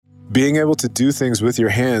being able to do things with your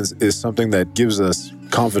hands is something that gives us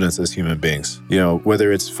confidence as human beings. You know,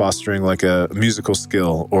 whether it's fostering like a musical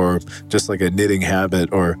skill or just like a knitting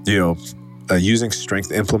habit or, using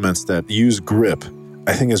strength implements that use grip,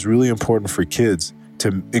 I think is really important for kids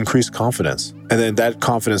to increase confidence. And then that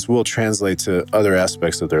confidence will translate to other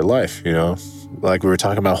aspects of their life, Like we were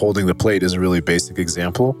talking about, holding the plate is a really basic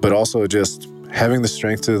example, but also just having the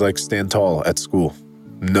strength to like stand tall at school,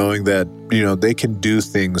 knowing that, they can do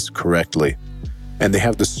things correctly and they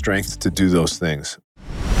have the strength to do those things.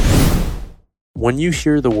 When you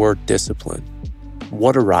hear the word discipline,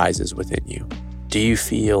 what arises within you? Do you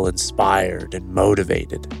feel inspired and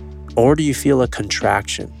motivated? Or do you feel a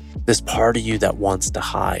contraction, this part of you that wants to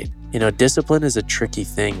hide? Discipline is a tricky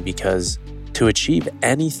thing because to achieve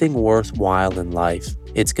anything worthwhile in life,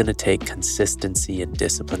 it's going to take consistency and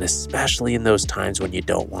discipline, especially in those times when you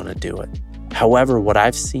don't want to do it. However, what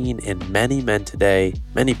I've seen in many men today,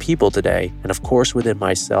 many people today, and of course within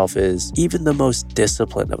myself, is even the most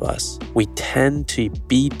disciplined of us, we tend to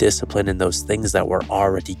be disciplined in those things that we're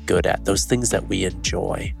already good at, those things that we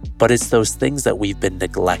enjoy. But it's those things that we've been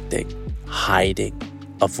neglecting, hiding,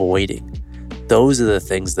 avoiding. Those are the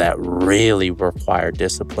things that really require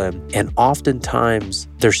discipline. And oftentimes,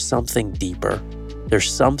 there's something deeper.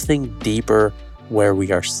 There's something deeper where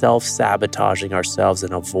we are self-sabotaging ourselves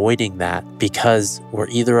and avoiding that because we're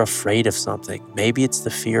either afraid of something. Maybe it's the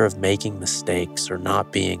fear of making mistakes or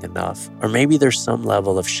not being enough. Or maybe there's some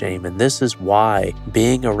level of shame. And this is why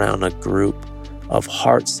being around a group of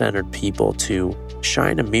heart-centered people to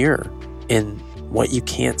shine a mirror in what you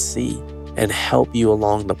can't see and help you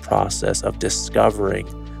along the process of discovering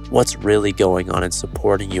what's really going on and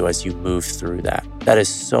supporting you as you move through that. That is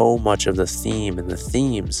so much of the theme and the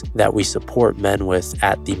themes that we support men with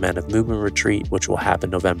at the Men of Movement Retreat, which will happen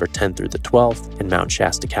November 10th through the 12th in Mount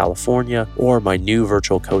Shasta, California, or my new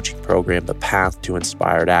virtual coaching program, The Path to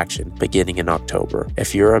Inspired Action, beginning in October.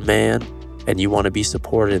 If you're a man and you want to be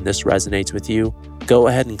supported and this resonates with you, go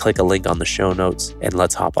ahead and click a link on the show notes and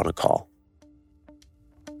let's hop on a call.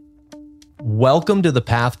 Welcome to the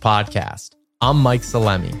Path Podcast. I'm Mike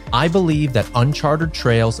Salemi. I believe that uncharted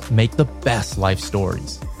trails make the best life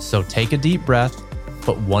stories. So take a deep breath,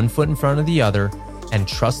 put one foot in front of the other, and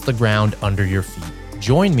trust the ground under your feet.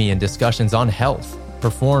 Join me in discussions on health,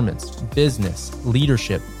 performance, business,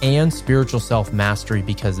 leadership, and spiritual self-mastery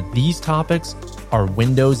because these topics are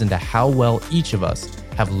windows into how well each of us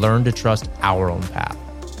have learned to trust our own path.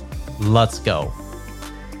 Let's go.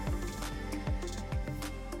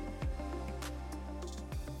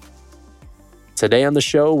 Today on the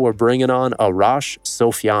show, we're bringing on Arash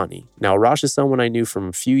Soofiani. Now, Arash is someone I knew from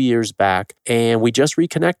a few years back, and we just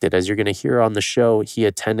reconnected. As you're going to hear on the show, he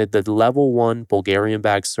attended the Level 1 Bulgarian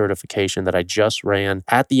Bag certification that I just ran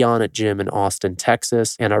at the Onnit Gym in Austin,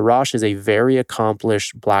 Texas. And Arash is a very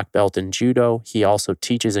accomplished black belt in judo. He also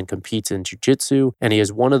teaches and competes in jiu-jitsu, and he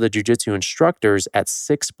is one of the jiu-jitsu instructors at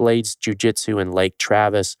Six Blades Jiu-Jitsu in Lake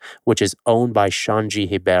Travis, which is owned by Shanji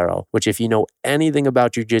Hibero, which if you know anything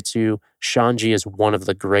about jiu-jitsu, Shanji is one of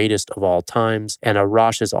the greatest of all times, and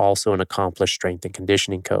Arash is also an accomplished strength and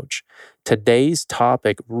conditioning coach. Today's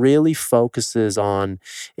topic really focuses on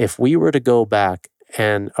if we were to go back,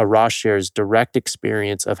 and Arash shares direct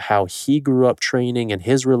experience of how he grew up training and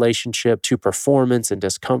his relationship to performance and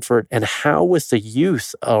discomfort, and how with the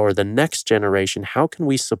youth or the next generation, how can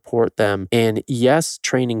we support them in, yes,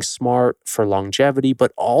 training smart for longevity,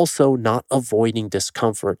 but also not avoiding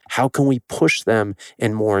discomfort? How can we push them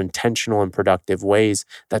in more intentional and productive ways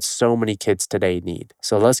that so many kids today need?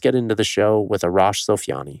 So let's get into the show with Arash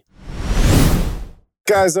Soofiani.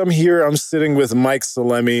 Guys, I'm here. I'm sitting with Mike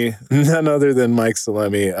Salemi, none other than Mike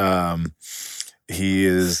Salemi. He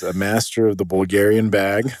is a master of the Bulgarian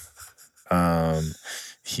bag.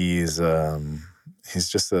 He's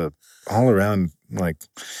just a all around like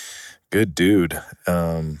good dude.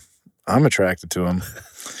 I'm attracted to him.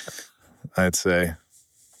 I'd say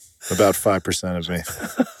about 5% of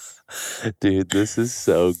me. Dude, this is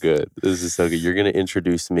so good. This is so good. You're going to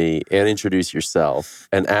introduce me and introduce yourself.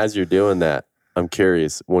 And as you're doing that, I'm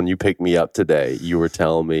curious, when you picked me up today, you were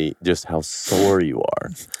telling me just how sore you are.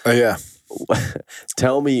 Oh, yeah.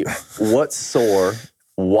 Tell me what's sore,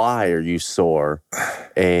 why are you sore,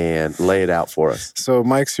 and lay it out for us. So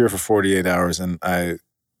Mike's here for 48 hours, and I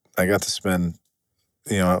got to spend,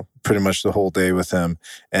 pretty much the whole day with him,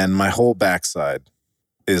 and my whole backside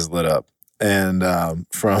is lit up. And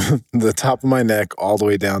from the top of my neck all the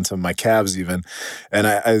way down to my calves even. And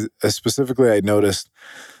I specifically, I noticed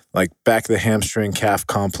like back the hamstring calf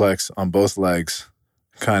complex on both legs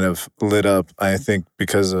kind of lit up, I think,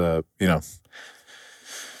 because,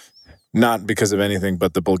 not because of anything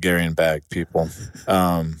but the Bulgarian bag people.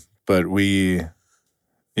 But we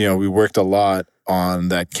worked a lot on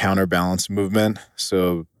that counterbalance movement.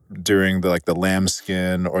 So during the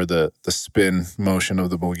lambskin or the spin motion of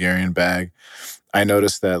the Bulgarian bag, I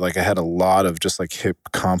noticed that I had a lot of just hip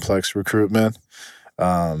complex recruitment,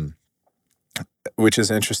 which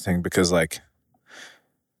is interesting because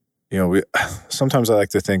sometimes I like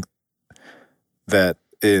to think that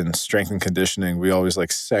in strength and conditioning, we always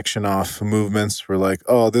section off movements. We're like,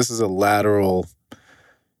 oh, this is a lateral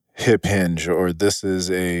hip hinge, or this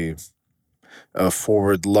is a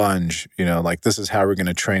forward lunge, this is how we're going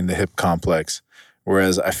to train the hip complex.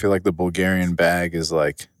 Whereas I feel like the Bulgarian bag is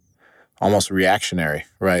almost reactionary,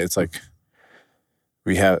 right? It's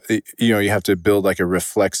we have, you have to build a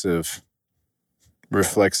reflexive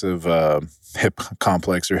hip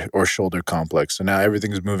complex or shoulder complex. So now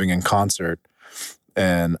everything's moving in concert.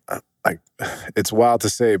 And it's wild to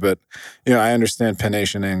say, but I understand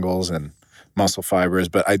pennation angles and muscle fibers,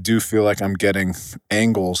 but I do feel like I'm getting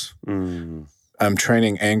angles. I'm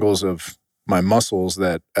training angles of my muscles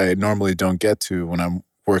that I normally don't get to when I'm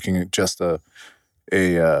working at just a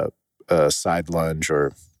side lunge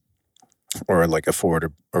or a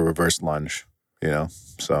forward or reverse lunge,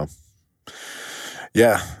 So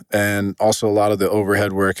yeah, and also a lot of the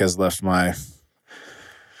overhead work has left my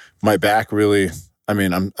back really. I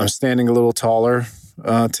mean, I'm standing a little taller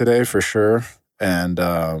today for sure, and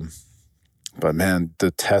but man,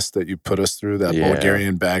 the test that you put us through, that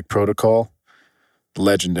Bulgarian bag protocol,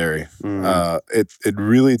 legendary. It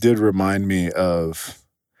really did remind me of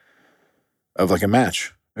a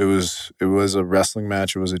match. It was a wrestling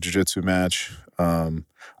match. It was a jiu-jitsu match.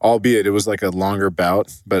 Albeit it was a longer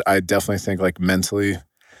bout, but I definitely think mentally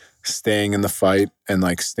staying in the fight and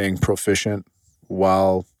staying proficient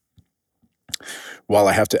while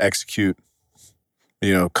I have to execute,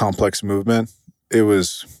 complex movement. It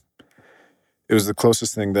was the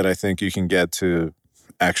closest thing that I think you can get to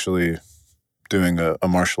actually doing a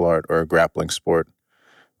martial art or a grappling sport,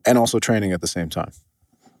 and also training at the same time,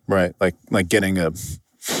 right? Like getting a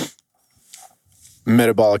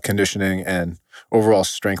metabolic conditioning and overall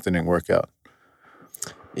strengthening workout.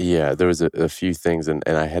 Yeah, there was a few things, and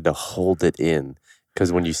I had to hold it in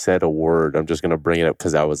because when you said a word, I'm just going to bring it up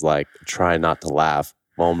because I was trying not to laugh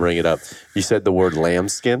while I'm bringing it up. You said the word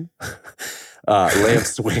lambskin. Lamb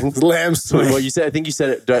swing. Lamb swing. Well, I think you said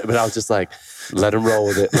it, but I was just let him roll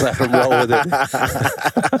with it. Let him roll with it.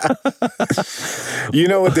 You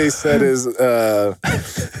know what they said is,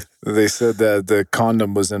 they said that the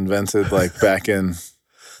condom was invented back in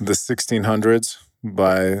the 1600s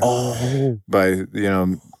by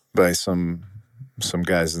some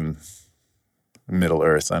guys in Middle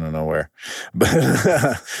Earth. I don't know where, but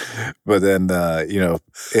then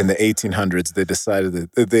in the 1800s they decided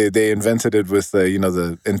that they invented it with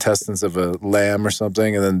the intestines of a lamb or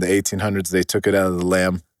something, and then the 1800s they took it out of the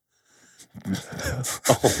lamb.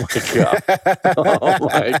 Oh my god! Oh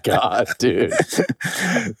my god, dude!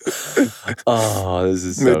 Oh, this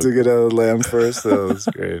is They took it out of the lamb first. That was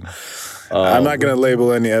great. I'm not going to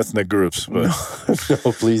label any ethnic groups, but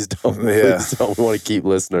no, please don't. Yeah. Please don't. We want to keep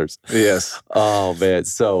listeners. Yes. Oh man.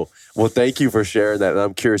 So, well, thank you for sharing that. And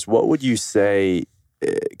I'm curious, what would you say?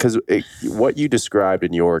 Because what you described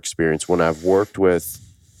in your experience, when I've worked with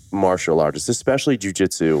martial artists, especially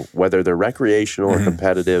jiu-jitsu, whether they're recreational or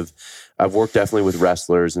competitive, I've worked definitely with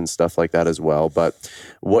wrestlers and stuff like that as well. But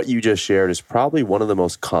what you just shared is probably one of the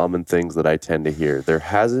most common things that I tend to hear. There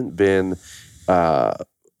hasn't been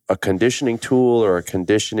a conditioning tool or a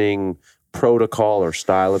conditioning protocol or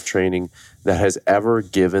style of training that has ever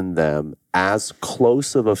given them as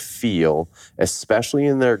close of a feel, especially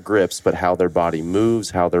in their grips, but how their body moves,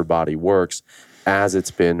 how their body works, as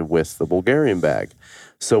it's been with the Bulgarian bag.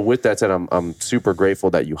 So with that said, I'm super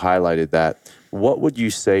grateful that you highlighted that. What would you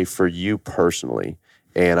say for you personally?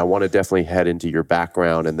 And I want to definitely head into your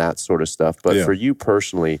background and that sort of stuff. But for you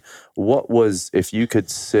personally, if you could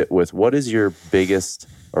sit with, what is your biggest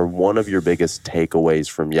or one of your biggest takeaways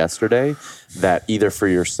from yesterday that either for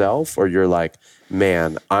yourself or you're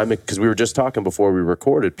man, because we were just talking before we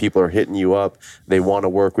recorded, people are hitting you up. They want to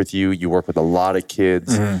work with you. You work with a lot of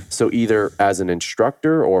kids. Mm-hmm. So either as an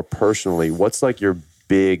instructor or personally, what's your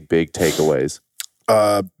big takeaways?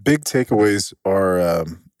 Big takeaways are,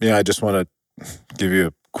 I just want to give you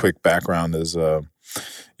a quick background is, I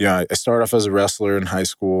started off as a wrestler in high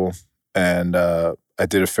school, and I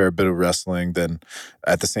did a fair bit of wrestling. Then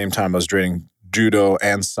at the same time, I was training judo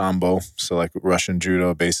and sambo, so Russian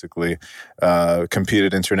judo, basically.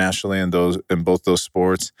 Competed internationally in both those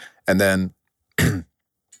sports, and then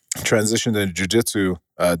transitioned into jiu-jitsu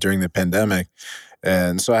during the pandemic.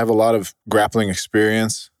 And so I have a lot of grappling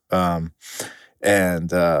experience. And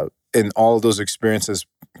in all of those experiences,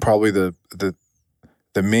 probably the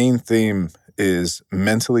main theme is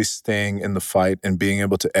mentally staying in the fight and being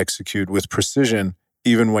able to execute with precision,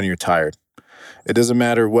 even when you're tired. It doesn't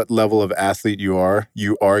matter what level of athlete you are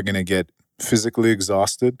going to get physically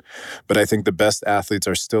exhausted. But I think the best athletes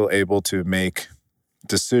are still able to make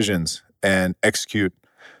decisions and execute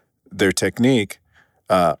their technique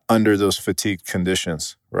under those fatigued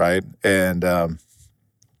conditions, right? And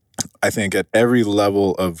I think at every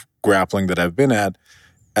level of grappling that I've been at,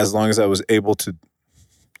 as long as I was able to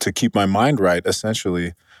keep my mind right,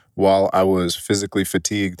 essentially, while I was physically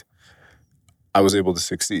fatigued, I was able to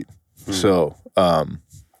succeed. So, and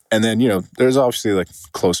then, there's obviously like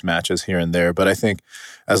close matches here and there, but I think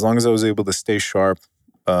as long as I was able to stay sharp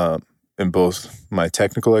in both my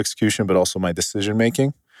technical execution, but also my decision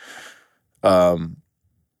making, I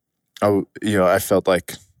felt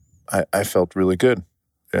like I felt really good,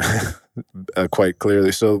 quite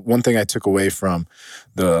clearly. So one thing I took away from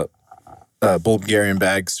the Bulgarian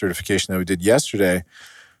bag certification that we did yesterday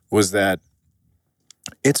was that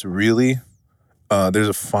it's really there's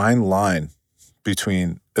a fine line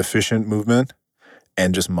between efficient movement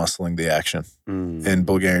and just muscling the action in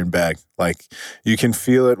Bulgarian bag. Like you can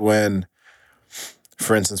feel it when,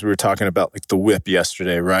 for instance, we were talking about like the whip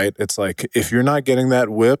yesterday, right? It's like if you're not getting that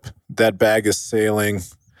whip, that bag is sailing.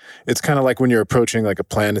 It's kind of like when you're approaching like a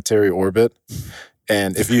planetary orbit.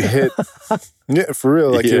 And if you hit, yeah, for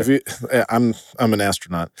real, like if you, I'm an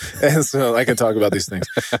astronaut, and so I can talk about these things.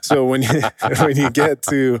 So when you get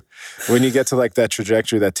to like that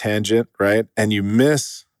trajectory, that tangent, right, and you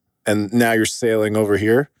miss, and now you're sailing over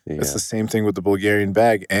here. It's the same thing with the Bulgarian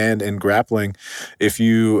bag and in grappling. If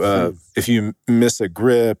you miss a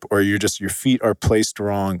grip or your feet are placed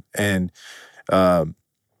wrong, and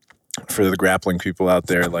for the grappling people out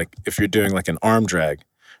there, like if you're doing like an arm drag,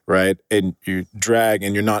 right, and you drag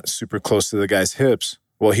and you're not super close to the guy's hips,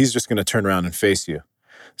 well, he's just going to turn around and face you.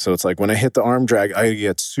 So it's like when I hit the arm drag, I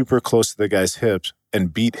get super close to the guy's hips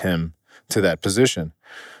and beat him to that position.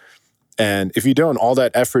 And if you don't, all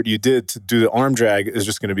that effort you did to do the arm drag is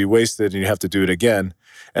just going to be wasted and you have to do it again.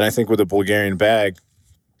 And I think with a Bulgarian bag,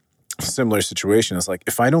 similar situation. It's like,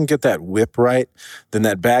 if I don't get that whip right, then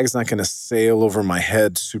that bag's not going to sail over my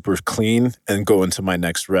head super clean and go into my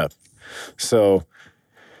next rep. So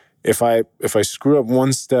if I screw up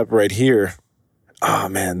one step right here, oh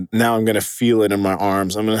man, now I'm going to feel it in my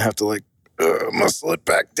arms. I'm going to have to like muscle it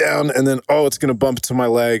back down, and then, it's going to bump to my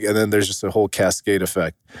leg, and then there's just a whole cascade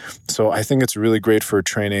effect. So I think it's really great for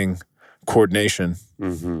training coordination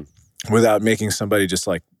without making somebody just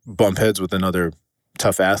like bump heads with another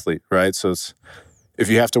tough athlete, right? So it's, if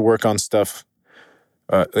you have to work on stuff,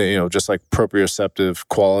 just like proprioceptive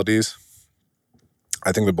qualities,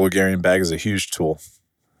 I think the Bulgarian bag is a huge tool.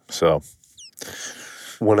 So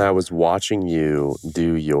when I was watching you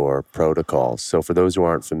do your protocols, so for those who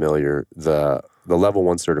aren't familiar, the level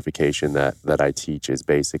 1 certification that I teach is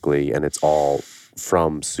basically, and it's all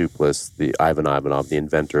from Suplis, the Ivan Ivanov, the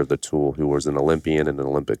inventor of the tool, who was an Olympian and an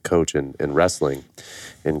Olympic coach in wrestling,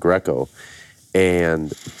 in Greco.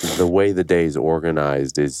 And the way the day is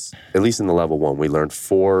organized is, at least in the level 1, we learned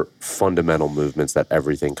 4 fundamental movements that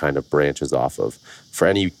everything kind of branches off of. For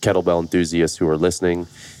any kettlebell enthusiasts who are listening,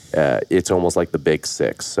 it's almost like the big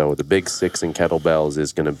 6. So the big 6 in kettlebells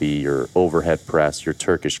is going to be your overhead press, your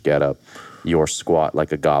Turkish getup, your squat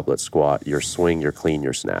like a goblet squat, your swing, your clean,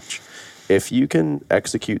 your snatch. If you can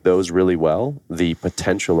execute those really well, the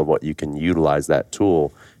potential of what you can utilize that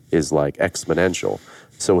tool is like exponential.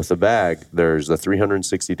 So with the bag, there's the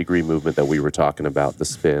 360-degree movement that we were talking about, the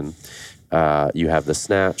spin. You have the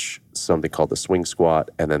snatch, something called the swing squat,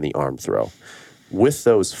 and then the arm throw. With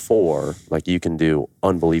those 4, like, you can do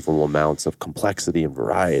unbelievable amounts of complexity and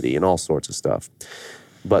variety and all sorts of stuff.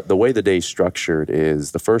 But the way the day's structured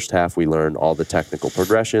is the first half we learn all the technical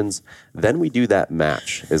progressions. Then we do that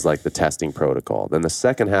match is like the testing protocol. Then the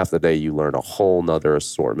second half of the day, you learn a whole nother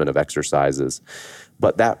assortment of exercises.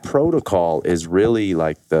 But that protocol is really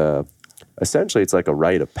like essentially it's like a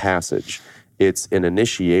rite of passage. It's an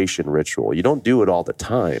initiation ritual. You don't do it all the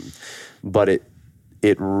time, but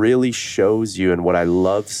it really shows you. And what I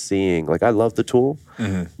love seeing, like, I love the tool,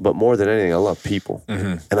 but more than anything, I love people.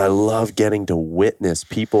 And I love getting to witness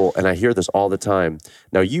people. And I hear this all the time.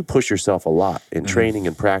 Now, you push yourself a lot in training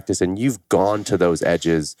and practice, and you've gone to those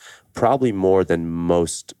edges probably more than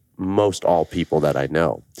most all people that I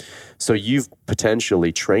know. So you've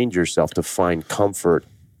potentially trained yourself to find comfort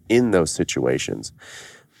in those situations.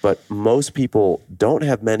 but most people don't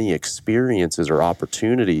have many experiences or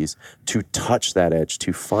opportunities to touch that edge,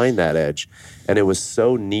 to find that edge. And it was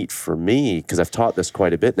so neat for me, because I've taught this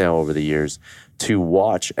quite a bit now over the years, to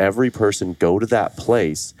watch every person go to that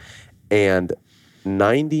place, and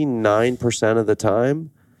 99% of the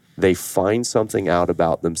time, they find something out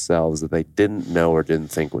about themselves that they didn't know or didn't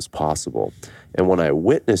think was possible. And when I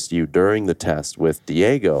witnessed you during the test with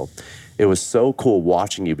Diego, it was so cool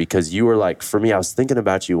watching you, because you were like, for me, I was thinking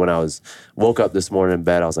about you when I woke up this morning in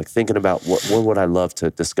bed. I was like thinking about what would I love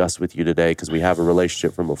to discuss with you today, because we have a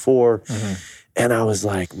relationship from before. Mm-hmm. And I was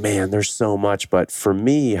like, man, there's so much. But for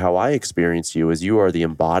me, how I experience you is you are the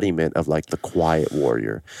embodiment of like the quiet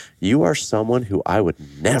warrior. You are someone who I would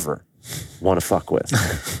never want to fuck with.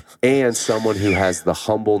 And someone who has the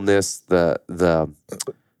humbleness,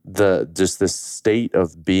 just this state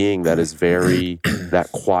of being that is very that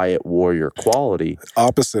quiet warrior quality.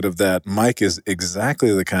 Opposite of that, Mike is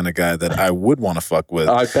exactly the kind of guy that I would want to fuck with.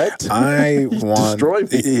 I bet. I want destroy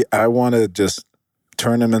me. I want to just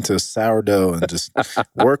turn him into sourdough and just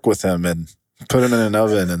work with him and put him in an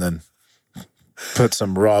oven and then put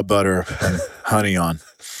some raw butter and honey on.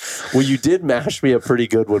 Well, you did mash me up pretty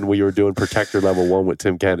good when we were doing Protector Level 1 with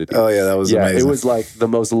Tim Kennedy. Oh, yeah, that was amazing. It was like the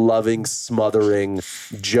most loving, smothering,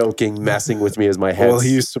 joking, messing with me as my head. Well,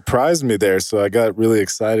 he surprised me there, so I got really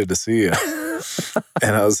excited to see you.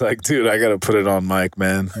 And I was like, dude, I got to put it on Mike,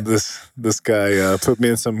 man. This guy put me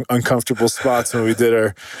in some uncomfortable spots when we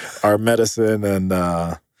did our medicine, and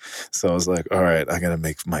so I was like, all right, I got to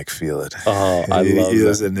make Mike feel it. Oh, I love it. It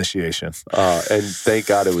was initiation. And thank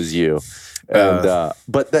God it was you. And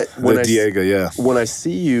but that when Diego, when I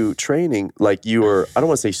see you training, like you were, I don't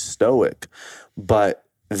want to say stoic, but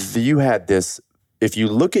you had this. If you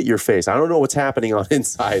look at your face, I don't know what's happening on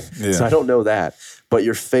inside, so I don't know that. But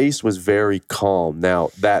your face was very calm. Now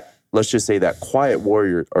that, let's just say that quiet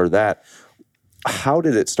warrior, or that, how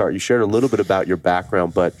did it start? You shared a little bit about your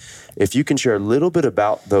background, but if you can share a little bit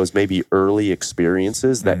about those maybe early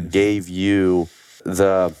experiences that gave you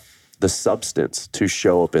the substance to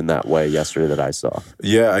show up in that way yesterday that I saw.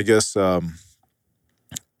 Yeah, I guess, I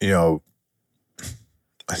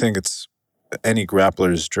think it's any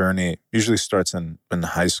grappler's journey usually starts in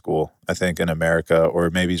high school, I think, in America, or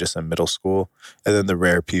maybe just in middle school. And then the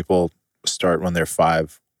rare people start when they're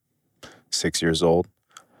 5, 6 years old.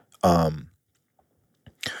 I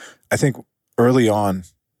think early on,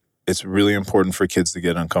 it's really important for kids to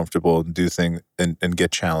get uncomfortable and do things and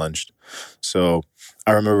get challenged. So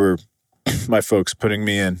I remember my folks putting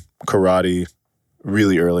me in karate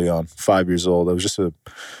really early on, 5 years old. I was just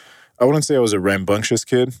I wouldn't say I was a rambunctious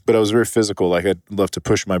kid, but I was very physical. Like, I'd love to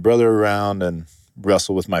push my brother around and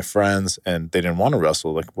wrestle with my friends, and they didn't want to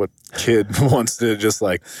wrestle. Like, what kid wants to just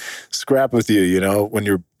like scrap with you, when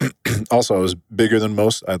you're also, I was bigger than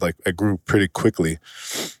most. I grew pretty quickly.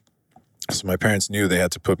 So my parents knew they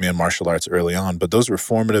had to put me in martial arts early on, but those were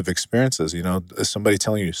formative experiences. Somebody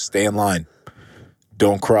telling you, stay in line,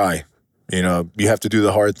 don't cry. You have to do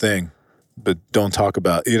the hard thing, but don't talk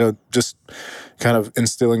about, just kind of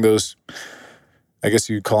instilling those, I guess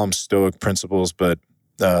you'd call them stoic principles, but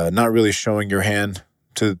not really showing your hand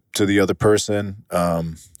to the other person,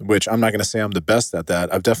 which I'm not going to say I'm the best at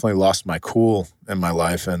that. I've definitely lost my cool in my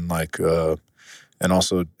life, and and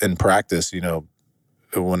also in practice,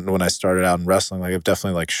 when I started out in wrestling, I've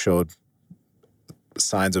definitely showed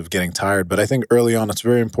signs of getting tired. But I think early on, it's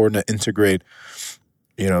very important to integrate,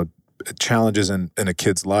 challenges in a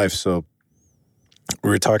kid's life. So we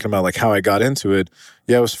were talking about how I got into it.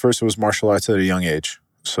 Yeah, it was martial arts at a young age.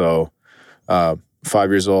 So 5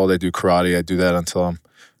 years old, I do karate. I do that until I'm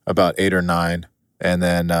about 8 or 9. And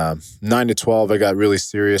then 9 to 12, I got really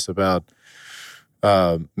serious about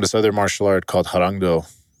this other martial art called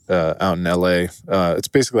Harangdo out in LA. It's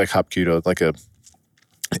basically like Hapkido, like a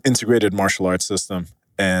integrated martial arts system.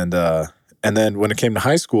 And then when it came to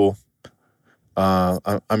high school,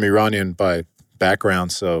 I'm Iranian by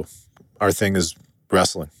background, so our thing is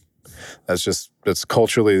wrestling. That's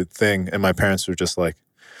culturally the thing. And my parents were just like,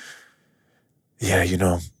 yeah,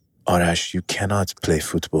 Arash, you cannot play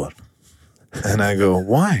football. And I go,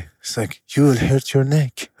 why? It's like, you will hurt your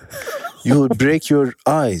neck. You will break your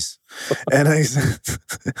eyes. And I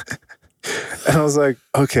was like,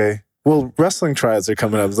 okay, well, wrestling tryouts are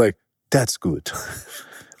coming up. I was like, that's good.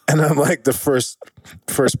 And I'm like, the first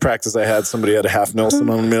practice I had, somebody had a half Nelson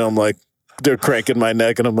on me, and I'm like, they're cranking my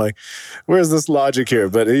neck, and I'm like, where's this logic here?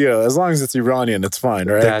 But as long as it's Iranian, it's fine,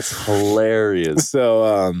 right? That's hilarious.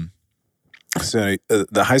 So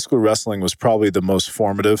the high school wrestling was probably the most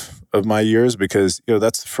formative of my years, because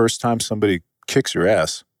that's the first time somebody kicks your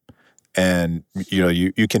ass, and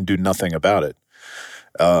you can do nothing about it.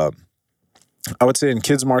 I would say in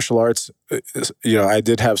kids martial arts, I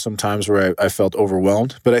did have some times where I felt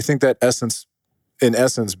overwhelmed, but I think that in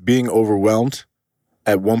essence, being overwhelmed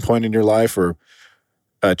at one point in your life or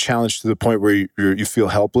challenged to the point where you feel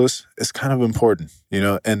helpless is kind of important,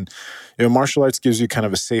 and martial arts gives you kind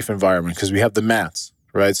of a safe environment because we have the mats,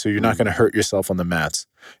 right? So you're not going to hurt yourself on the mats.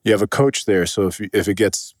 You have a coach there, so if it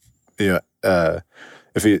gets,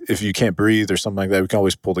 if you can't breathe or something like that, we can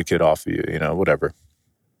always pull the kid off of you, whatever.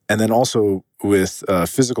 And then also with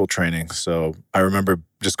physical training. So I remember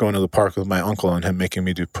just going to the park with my uncle and him making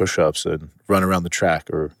me do push-ups and run around the track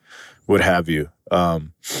or what have you.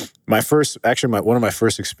 One of my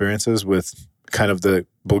first experiences with kind of the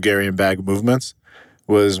Bulgarian bag movements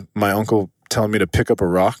was my uncle telling me to pick up a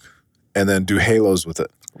rock and then do halos with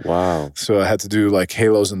it. Wow. So I had to do like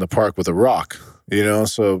halos in the park with a rock,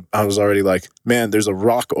 So I was already like, man, there's a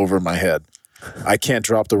rock over my head. I can't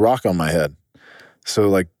drop the rock on my head. So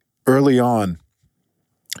like early on,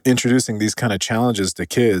 introducing these kind of challenges to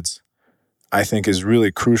kids, I think is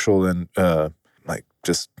really crucial in like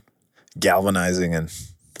just galvanizing and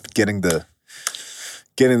getting the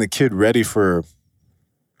kid ready for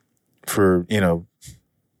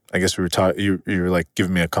I guess we were talking. You were like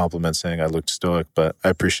giving me a compliment saying I looked stoic, but I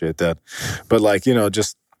appreciate that. But like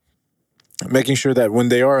just making sure that when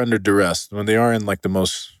they are under duress, when they are in like the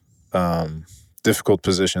most difficult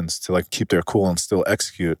positions to like keep their cool and still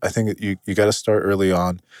execute, I think you got to start early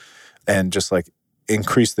on and just like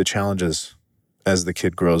increase the challenges as the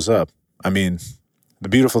kid grows up. I mean, the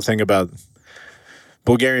beautiful thing about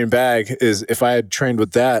Bulgarian bag is if I had trained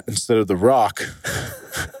with that instead of the rock,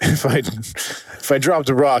 if I dropped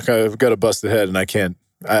a rock, I've got a busted head and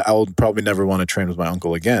I will probably never want to train with my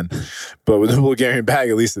uncle again. But with the Bulgarian bag,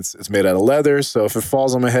 at least it's made out of leather. So if it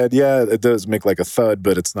falls on my head, yeah, it does make like a thud,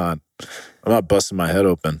 but I'm not busting my head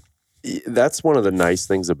open. That's one of the nice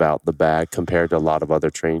things about the bag compared to a lot of other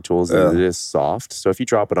training tools. It is soft. So if you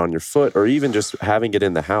drop it on your foot or even just having it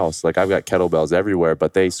in the house, like I've got kettlebells everywhere,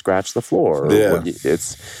 but they scratch the floor. Yeah.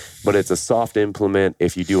 But it's a soft implement.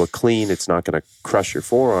 If you do a clean, it's not going to crush your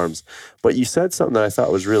forearms. But you said something that I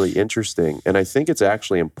thought was really interesting. And I think it's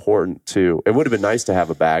actually important to, it would have been nice to have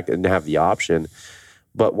a bag and have the option.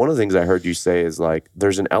 But one of the things I heard you say is like,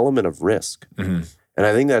 there's an element of risk. Mm-hmm. And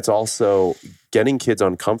I think that's also getting kids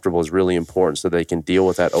uncomfortable is really important so they can deal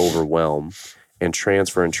with that overwhelm and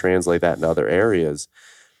transfer and translate that in other areas.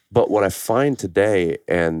 But what I find today,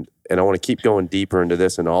 and I want to keep going deeper into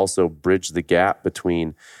this and also bridge the gap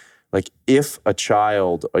between like if a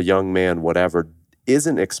child, a young man, whatever,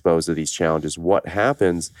 isn't exposed to these challenges, what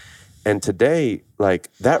happens? And today, like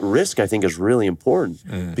that risk, I think is really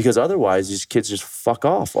important because otherwise these kids just fuck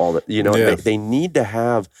off all that, they need to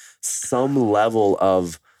have some level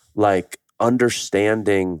of like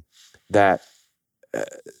understanding that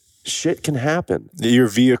shit can happen. Your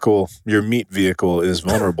meat vehicle is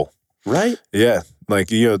vulnerable. Right? Yeah. Like,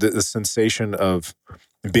 the sensation of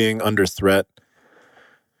being under threat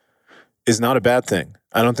is not a bad thing.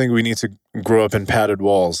 I don't think we need to grow up in padded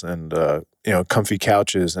walls and, comfy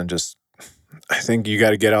couches and just, I think you got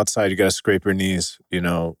to get outside. You got to scrape your knees,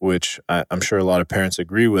 which I'm sure a lot of parents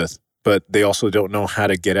agree with, but they also don't know how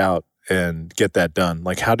to get out and get that done.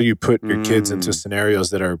 Like, how do you put your kids into scenarios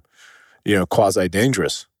that are, quasi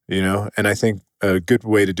dangerous, And I think a good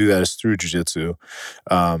way to do that is through jiu-jitsu,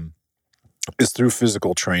 is through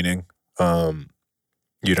physical training.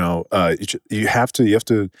 You have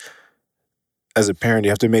to, as a parent, you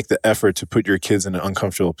have to make the effort to put your kids in an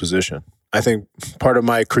uncomfortable position. I think part of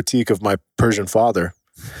my critique of my Persian father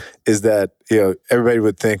is that, everybody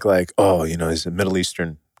would think like, oh, he's a Middle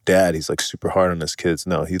Eastern dad. He's like super hard on his kids.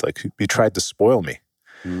 No, he tried to spoil me.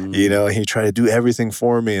 He tried to do everything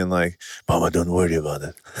for me and like, Mama, don't worry about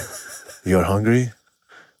it. You're hungry?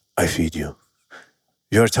 I feed you.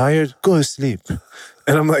 You're tired? Go to sleep.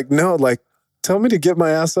 And I'm like, no, like, tell me to get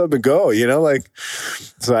my ass up and go,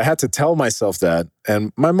 so I had to tell myself that.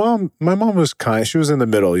 And my mom was kind. She was in the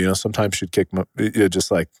middle, sometimes she'd kick my,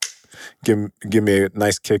 just like give me a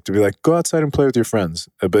nice kick to be like, go outside and play with your friends.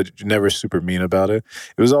 But never super mean about it.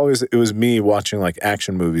 It was me watching like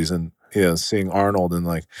action movies and, seeing Arnold and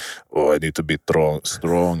like, oh, I need to be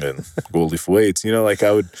strong and go lift weights. Like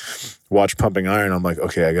I would watch Pumping Iron. I'm like,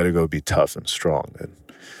 okay, I got to go be tough and strong. And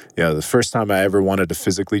the first time I ever wanted to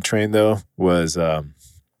physically train, though, was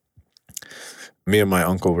me and my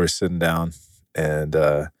uncle were sitting down. And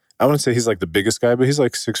I wouldn't say he's like the biggest guy, but he's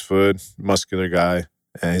like 6 foot, muscular guy.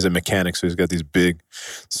 And he's a mechanic, so he's got these big,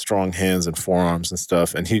 strong hands and forearms and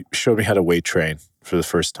stuff. And he showed me how to weight train for the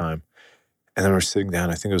first time. And then we're sitting down.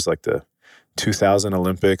 I think it was like the 2000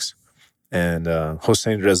 Olympics. And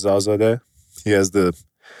Hossein Rezazadeh, He has the.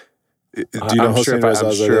 Do you know I'm sure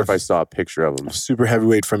Hossein if I saw a picture of him. Super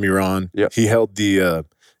heavyweight from Iran. Yep. He held the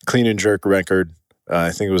clean and jerk record.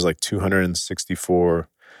 I think it was like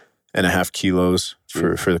 264.5 kilos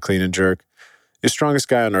for the clean and jerk. The strongest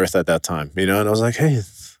guy on earth at that time, you know? And I was like, hey,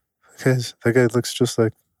 that guy looks just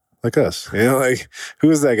like us. You know, like, who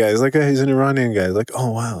is that guy? He's like, he's an Iranian guy. He's like,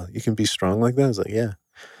 oh, wow, you can be strong like that? I was like, yeah.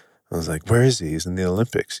 I was like, where is he? He's in the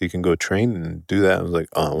Olympics. You can go train and do that. I was like,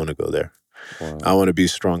 oh, I want to go there. Wow. I want to be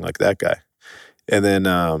strong like that guy. And then,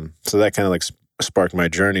 so that kind of like sparked my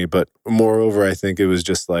journey. But moreover, I think it was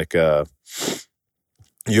just like, you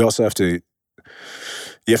also have to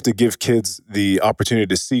give kids the opportunity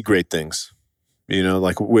to see great things, you know,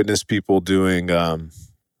 like witness people doing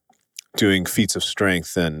feats of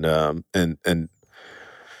strength and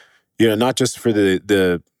you know, not just for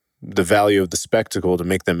the value of the spectacle to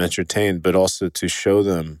make them entertained, but also to show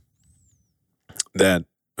them that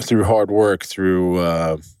through hard work,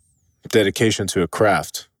 through dedication to a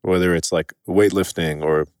craft, whether it's like weightlifting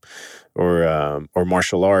or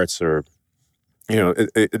martial arts, or, you know,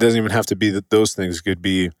 it doesn't even have to be that those things. It could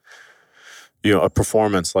be, you know, a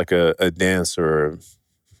performance like a dance or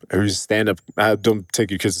stand-up. Don't take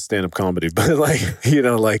your kids to stand-up comedy, but like, you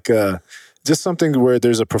know, like just something where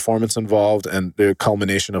there's a performance involved and the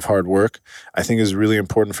culmination of hard work, I think is really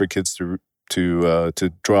important for kids to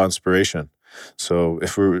draw inspiration. So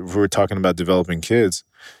if we're talking about developing kids,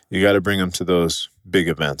 you got to bring them to those big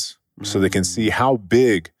events so they can see how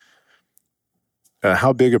big a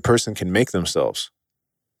person can make themselves,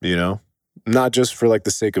 you know, not just for like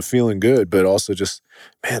the sake of feeling good, but also just,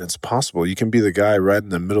 man, it's possible. You can be the guy right in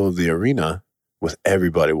the middle of the arena with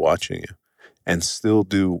everybody watching you and still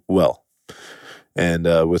do well. And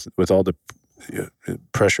with all the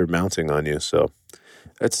pressure mounting on you. So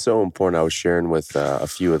it's so important. I was sharing with a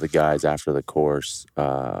few of the guys after the course,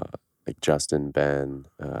 like Justin, Ben,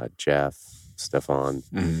 Jeff, Stefan.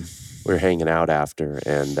 Mm-hmm. We were hanging out after,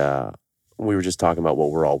 and we were just talking about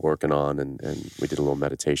what we're all working on, and we did a little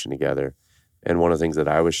meditation together. And one of the things that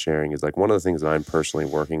I was sharing is like one of the things that I'm personally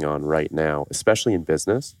working on right now, especially in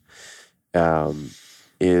business,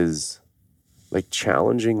 is like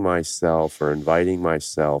challenging myself or inviting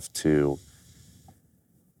myself to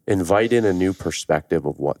invite in a new perspective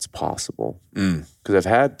of what's possible. Because I've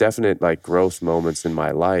had definite like growth moments in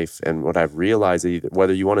my life, and what I've realized,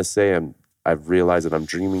 whether you want to say I've realized that I'm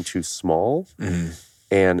dreaming too small,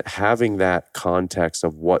 and having that context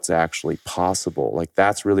of what's actually possible, like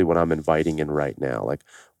that's really what I'm inviting in right now. Like,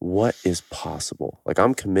 what is possible? Like,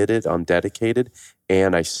 I'm committed, I'm dedicated,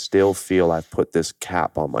 and I still feel I've put this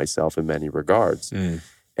cap on myself in many regards, and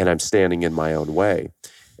I'm standing in my own way.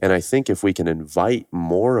 And I think if we can invite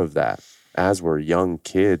more of that as we're young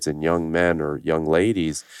kids and young men or young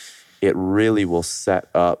ladies, it really will set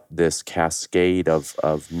up this cascade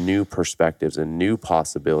of new perspectives and new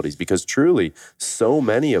possibilities. Because truly, so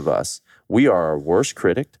many of us, we are our worst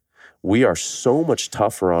critic. We are so much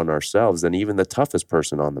tougher on ourselves than even the toughest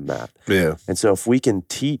person on the mat. Yeah. And so if we can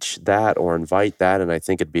teach that or invite that, and I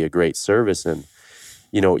think it'd be a great service. And,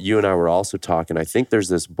 you know, you and I were also talking, I think there's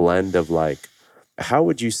this blend of like, how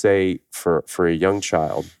would you say for a young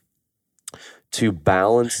child to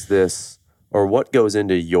balance this, or what goes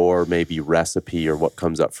into your maybe recipe or what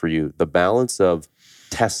comes up for you, the balance of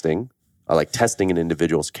testing, like testing an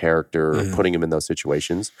individual's character or putting him in those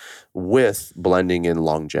situations with blending in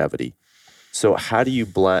longevity. So how do you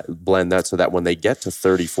blend that so that when they get to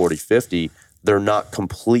 30, 40, 50, they're not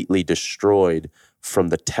completely destroyed from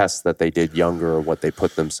the tests that they did younger or what they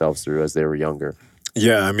put themselves through as they were younger?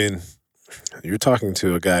 Yeah, I mean, you're talking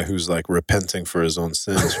to a guy who's like repenting for his own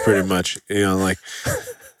sins pretty much. You know, like,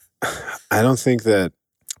 I don't think that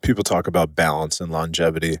people talk about balance and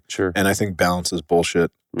longevity. Sure. And I think balance is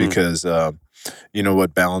bullshit because you know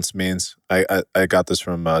what balance means? I got this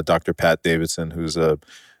from Dr. Pat Davidson, who's a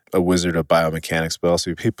wizard of biomechanics, but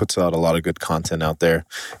also he puts out a lot of good content out there.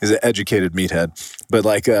 He's an educated meathead. But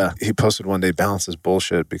like he posted one day, balance is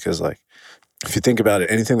bullshit because like, if you think about it,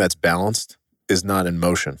 anything that's balanced is not in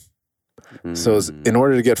motion. So in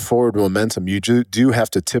order to get forward momentum, you do have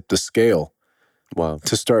to tip the scale. Wow.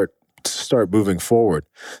 To start moving forward.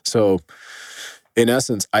 So in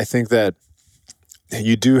essence, I think that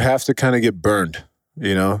you do have to kind of get burned,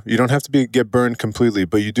 you know? You don't have to get burned completely,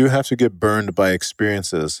 but you do have to get burned by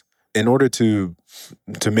experiences in order to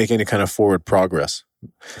make any kind of forward progress.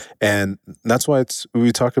 And that's why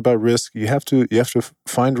we talked about risk. You have to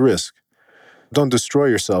find risk. Don't destroy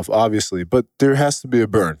yourself, obviously, but there has to be a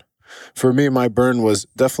burn. For me, my burn was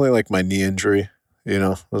definitely like my knee injury, you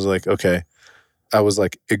know? I was like, okay, I was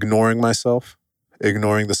like ignoring myself,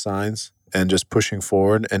 ignoring the signs, and just pushing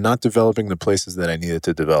forward and not developing the places that I needed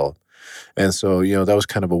to develop. And so, that was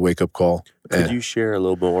kind of a wake-up call. Could you share a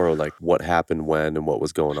little more like what happened when and what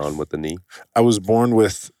was going on with the knee? I was born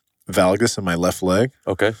with valgus in my left leg.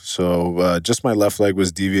 Okay. So just my left leg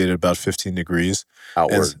was deviated about 15 degrees.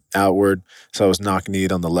 Outward. So I was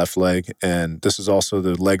knock-kneed on the left leg. And this is also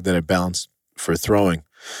the leg that I balanced for throwing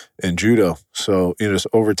in judo. So, just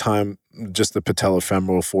over time, just the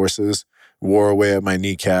patellofemoral forces wore away at my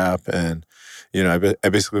kneecap. And, I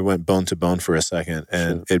basically went bone to bone for a second.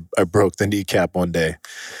 And I broke the kneecap one day.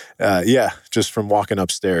 Just from walking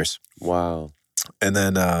upstairs. Wow. And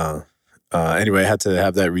then, anyway, I had to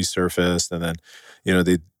have that resurfaced. And then,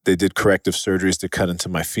 they did corrective surgeries to cut into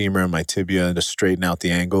my femur and my tibia and to straighten out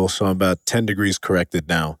the angle. So I'm about 10 degrees corrected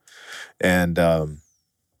now. And,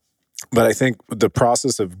 but I think the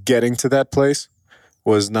process of getting to that place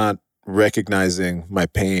was not recognizing my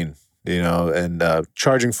pain, and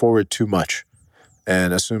charging forward too much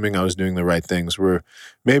and assuming I was doing the right things, where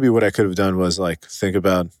maybe what I could have done was like think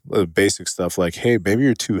about the basic stuff like, hey, maybe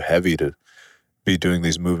you're too heavy to be doing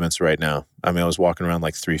these movements right now. I mean, I was walking around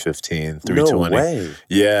like 315, 320. No way.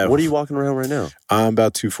 Yeah. What are you walking around right now? I'm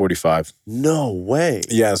about 245. No way.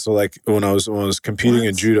 Yeah. So like when I was competing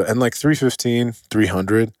in judo, and like 315,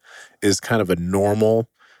 300 is kind of a normal,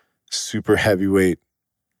 super heavyweight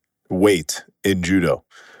weight in judo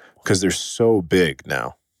because they're so big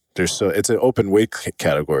now. It's an open weight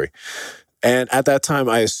category. And at that time,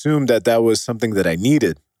 I assumed that was something that I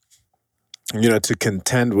needed. To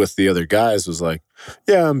contend with the other guys was like,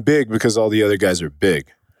 yeah, I'm big because all the other guys are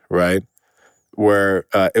big, right? Where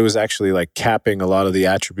it was actually like capping a lot of the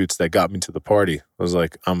attributes that got me to the party. It was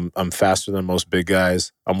like, I'm faster than most big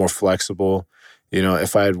guys. I'm more flexible.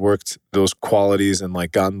 If I had worked those qualities and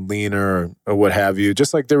like gotten leaner or what have you,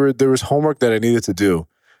 just like there was homework that I needed to do.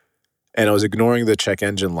 And I was ignoring the check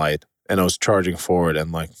engine light and I was charging forward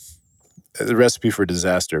and like the recipe for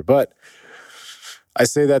disaster. But I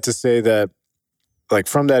say that to say that like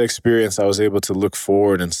from that experience, I was able to look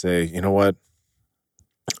forward and say, you know what,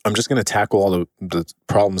 I'm just going to tackle all the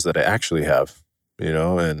problems that I actually have,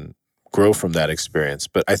 and grow from that experience.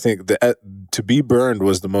 But I think that to be burned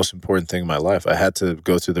was the most important thing in my life. I had to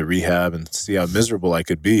go through the rehab and see how miserable I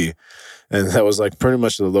could be. And that was like pretty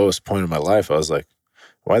much the lowest point of my life. I was like,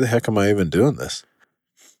 why the heck am I even doing this?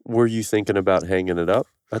 Were you thinking about hanging it up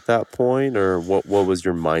at that point? Or what was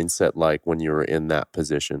your mindset like when you were in that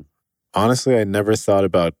position? Honestly, I never thought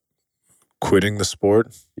about quitting the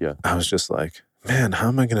sport. Yeah. I was just like, man, how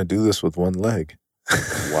am I going to do this with one leg?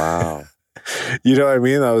 Wow. You know what I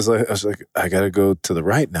mean? I was like, I got to go to the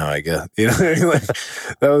right now, I guess. You know what I mean? Like,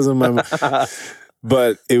 that was in my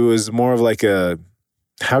but it was more of like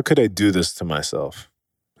how could I do this to myself?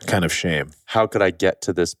 Kind of shame. How could I get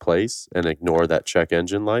to this place and ignore that check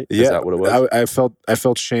engine light? Yeah, is that what it was? I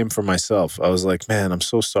felt shame for myself. I was like, man, I'm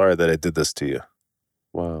so sorry that I did this to you.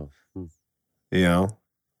 Wow.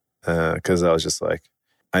 Because I was just like,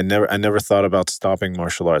 I never thought about stopping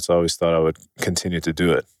martial arts. I always thought I would continue to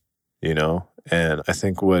do it, And I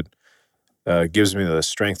think what gives me the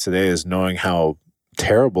strength today is knowing how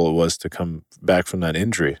terrible it was to come back from that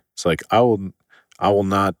injury. It's like I will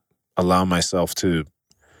not allow myself to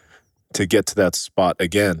get to that spot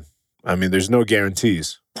again. I mean, there's no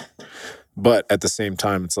guarantees, but at the same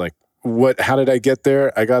time, it's like, how did I get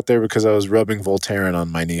there? I got there because I was rubbing Voltaren on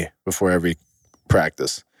my knee before every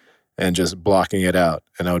practice and just blocking it out.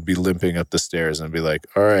 And I would be limping up the stairs and be like,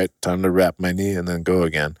 all right, time to wrap my knee and then go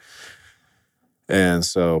again. And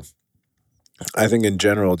so I think in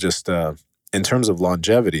general, just in terms of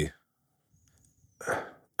longevity,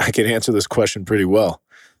 I can answer this question pretty well.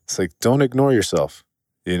 It's like, don't ignore yourself.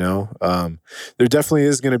 There definitely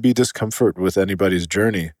is going to be discomfort with anybody's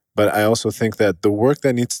journey, but I also think that the work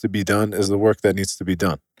that needs to be done is the work that needs to be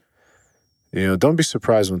done. Don't be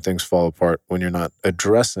surprised when things fall apart when you're not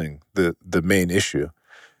addressing the main issue.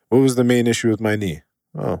 What was the main issue with my knee?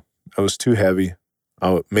 Oh, I was too heavy.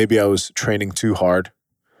 Maybe I was training too hard.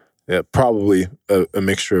 Yeah, probably a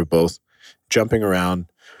mixture of both. Jumping around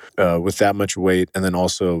with that much weight and then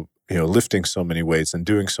also lifting so many weights and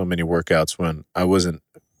doing so many workouts when I wasn't,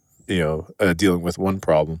 dealing with one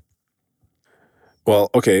problem. Well,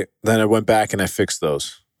 okay, then I went back and I fixed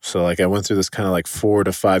those. So like I went through this kind of like 4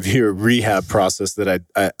 to 5 year rehab process that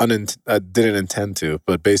I didn't intend to,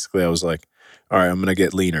 but basically I was like, all right, I'm going to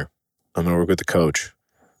get leaner. I'm going to work with the coach.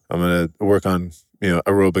 I'm going to work on,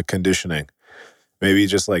 aerobic conditioning. Maybe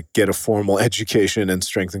just like get a formal education in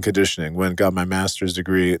strength and conditioning. When I got my master's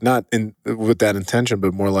degree, not with that intention,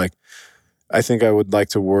 but more like, I think I would like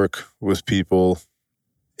to work with people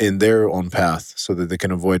in their own path so that they can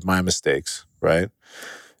avoid my mistakes, right?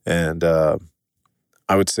 And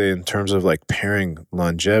I would say in terms of like pairing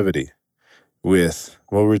longevity with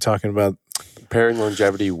what were we talking about? Pairing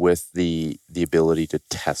longevity with the ability to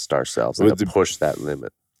test ourselves and to push that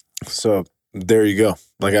limit. So there you go.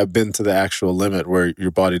 Like I've been to the actual limit where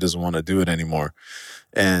your body doesn't want to do it anymore.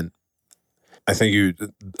 And I think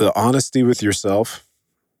the honesty with yourself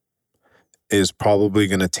is probably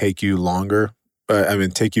going to take you longer.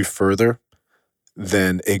 Take you further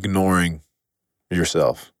than ignoring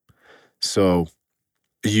yourself. So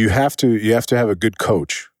you have to have a good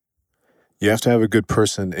coach. You have to have a good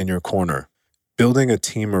person in your corner. Building a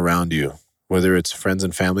team around you, whether it's friends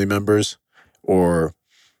and family members or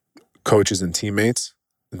coaches and teammates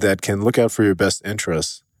that can look out for your best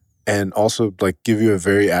interests and also like give you a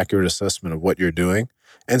very accurate assessment of what you're doing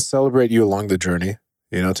and celebrate you along the journey,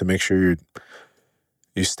 to make sure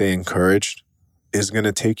you stay encouraged, is going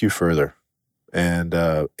to take you further and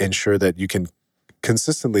ensure that you can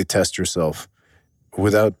consistently test yourself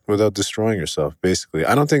without destroying yourself. Basically,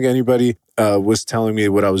 I don't think anybody was telling me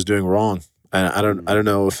what I was doing wrong, and I don't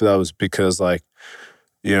know if that was because like,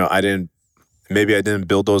 I didn't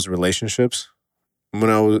build those relationships when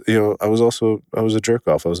I was, I was a jerk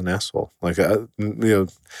off. I was an asshole. Like I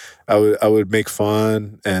would make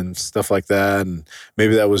fun and stuff like that, and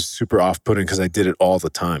maybe that was super off putting because I did it all the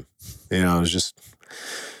time. I was just.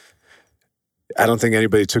 I don't think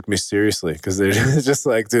anybody took me seriously because they're just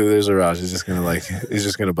like, dude, there's Arash. He's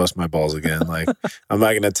just gonna bust my balls again. Like, I'm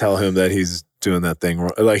not gonna tell him that he's doing that thing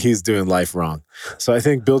wrong, like he's doing life wrong. So I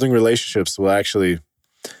think building relationships will actually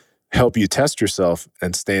help you test yourself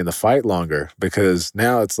and stay in the fight longer, because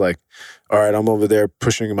now it's like, all right, I'm over there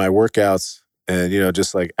pushing my workouts and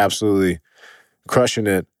just like absolutely crushing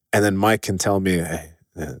it, and then Mike can tell me,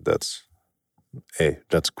 that's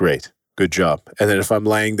great. Good job. And then if I'm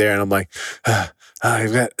laying there and I'm like,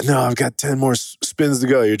 I've got 10 more spins to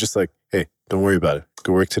go. You're just like, hey, don't worry about it.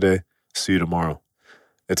 Good work today. See you tomorrow.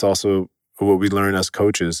 It's also what we learn as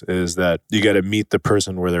coaches is that you got to meet the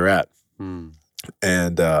person where they're at.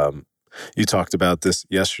 And you talked about this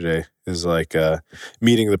yesterday, is like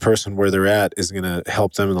meeting the person where they're at is going to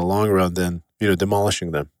help them in the long run than,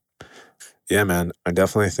 demolishing them. Yeah, man. I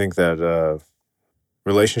definitely think that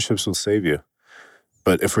relationships will save you.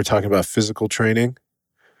 But if we're talking about physical training,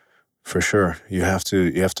 for sure, you have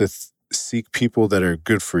to seek people that are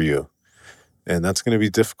good for you. And that's going to be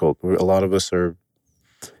difficult. A lot of us are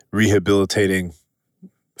rehabilitating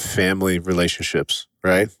family relationships,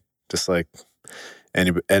 right? Just like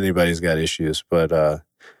anybody's got issues. But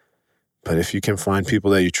if you can find people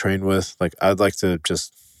that you train with, like I'd like to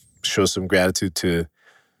just show some gratitude to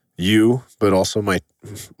you, but also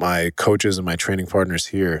my coaches and my training partners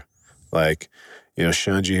here. Like,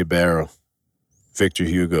 Shanji Ribeiro, Victor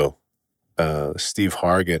Hugo, Steve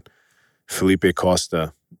Hargett, Felipe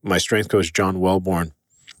Costa, my strength coach, John Wellborn,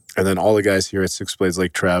 and then all the guys here at Six Blades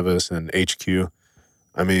Lake Travis and HQ.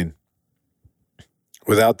 I mean,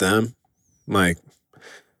 without them, like,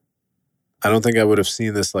 I don't think I would have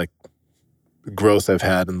seen this, like, growth I've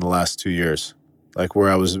had in the last 2 years. Like,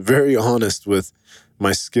 where I was very honest with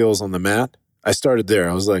my skills on the mat. I started there.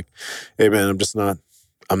 I was like, hey, man,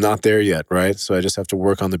 I'm not there yet, right? So I just have to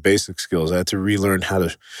work on the basic skills. I had to relearn how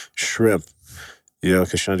to shrimp,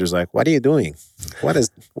 because Shanji's like, what are you doing? What is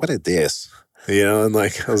this? And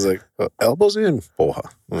like, I was like, elbows in, boha.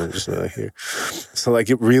 I'm just like here. So like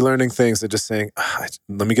relearning things and just saying,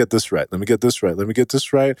 let me get this right. Let me get this right. Let me get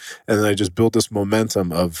this right. And then I just built this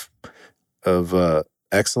momentum of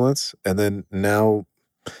excellence. And then now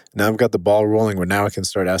I've got the ball rolling where now I can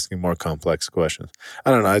start asking more complex questions.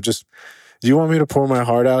 I don't know. Do you want me to pour my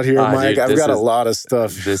heart out here, Mike? Dude, I've got a lot of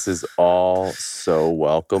stuff. This is all so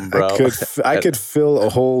welcome, bro. I could fill a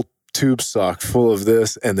whole tube sock full of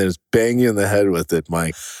this and then just bang you in the head with it,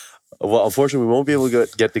 Mike. Well, unfortunately, we won't be able to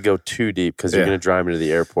get to go too deep because you're going to drive me to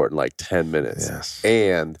the airport in like 10 minutes. Yes.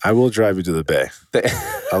 And I will drive you to the Bay.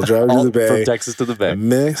 I'll drive you to the Bay. From Texas to the Bay.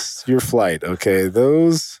 Miss your flight, okay?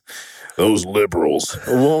 Those liberals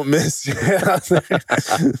won't miss you out there.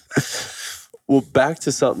 Well, back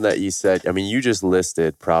to something that you said. I mean, you just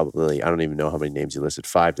listed probably, I don't even know how many names you listed,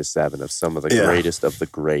 5 to 7 of some of the greatest of the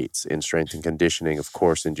greats in strength and conditioning, of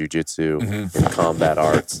course, in jiu-jitsu, in combat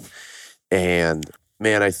arts. And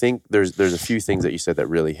man, I think there's a few things that you said that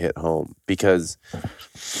really hit home, because,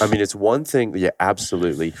 I mean, it's one thing, yeah,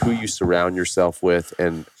 absolutely, who you surround yourself with.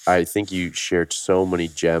 And I think you shared so many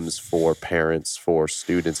gems for parents, for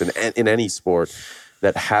students, and in any sport,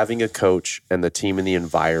 that having a coach and the team and the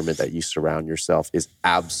environment that you surround yourself is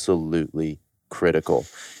absolutely critical.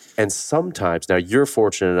 And sometimes, now you're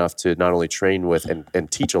fortunate enough to not only train with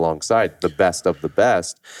and teach alongside the best of the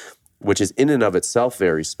best, which is in and of itself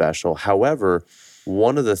very special. However,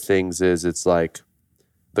 one of the things is it's like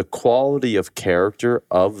the quality of character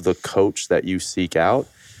of the coach that you seek out,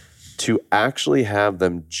 to actually have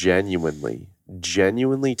them genuinely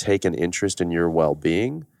take an interest in your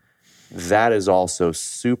well-being. That is also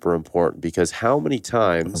super important, because how many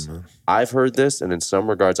times I've heard this, and in some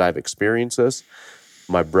regards I've experienced this.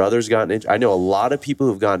 My brother's gotten injured. I know a lot of people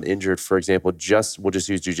who've gotten injured, for example, we'll just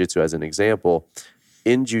use jiu-jitsu as an example.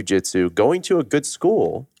 In jiu-jitsu, going to a good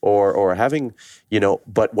school or having,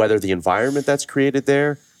 but whether the environment that's created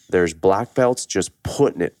there's black belts just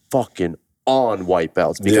putting it fucking on white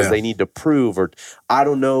belts because they need to prove, or I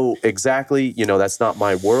don't know exactly, that's not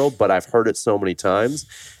my world, but I've heard it so many times.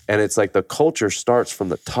 And it's like the culture starts from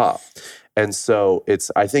the top. And so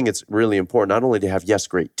I think it's really important not only to have,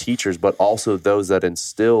 great teachers, but also those that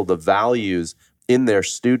instill the values in their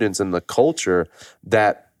students and the culture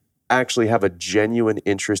that actually have a genuine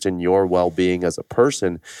interest in your well-being as a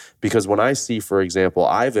person. Because when I see, for example,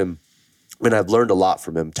 I've learned a lot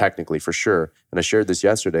from him technically, for sure. And I shared this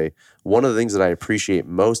yesterday. One of the things that I appreciate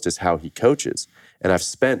most is how he coaches. And I've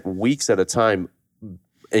spent weeks at a time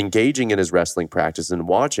engaging in his wrestling practice and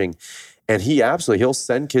watching. And he'll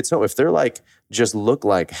send kids home if they're like, just look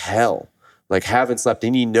like hell, like haven't slept.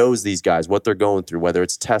 And he knows these guys, what they're going through, whether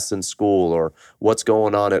it's tests in school or what's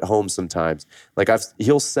going on at home sometimes. Like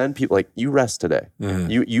he'll send people like, you rest today.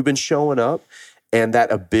 Mm-hmm. You've been showing up. And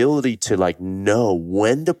that ability to like know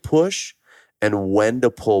when to push and when to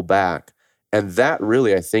pull back. And that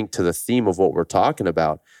really, I think, to the theme of what we're talking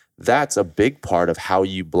about, that's a big part of how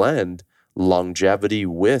you blend longevity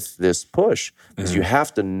with this push. Because you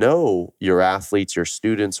have to know your athletes, your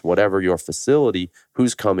students, whatever your facility,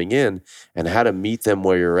 who's coming in, and how to meet them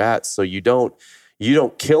where you're at. So you don't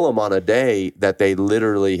kill them on a day that they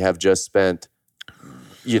literally have just spent,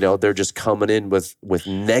 they're just coming in with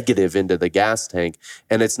negative into the gas tank.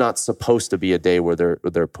 And it's not supposed to be a day where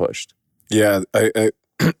they're pushed. Yeah, that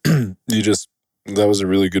was a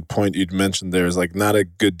really good point you'd mentioned there. Is like not a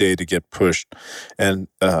good day to get pushed. And,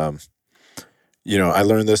 I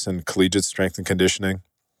learned this in collegiate strength and conditioning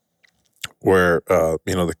where,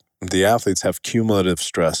 the athletes have cumulative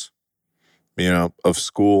stress, of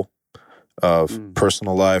school, of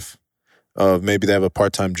personal life, of maybe they have a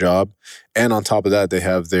part-time job. And on top of that, they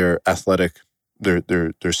have their athletic,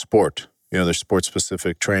 their sport, their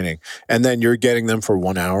sport-specific training. And then you're getting them for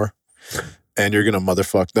 1 hour. And you're going to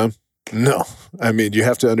motherfuck them? No. I mean, you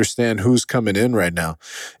have to understand who's coming in right now.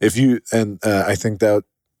 I think that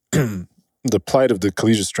the plight of the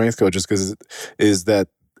collegiate strength coaches is that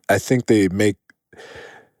I think they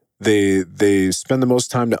spend the most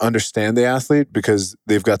time to understand the athlete because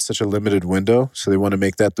they've got such a limited window. So they want to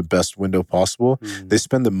make that the best window possible. Mm-hmm. They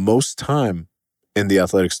spend the most time in the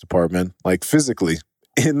athletics department, like physically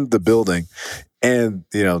in the building, and,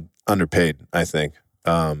 underpaid, I think.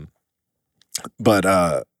 But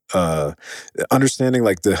understanding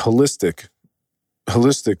like the holistic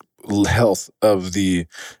health of the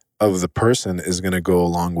person is going to go a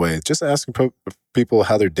long way. Just asking people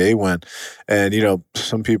how their day went, and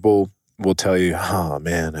some people will tell you, "Oh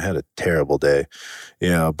man, I had a terrible day,"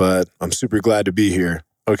 but I'm super glad to be here.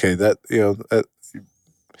 Okay, that you're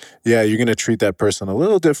going to treat that person a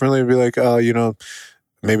little differently and be like, "Oh,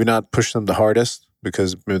 maybe not push them the hardest."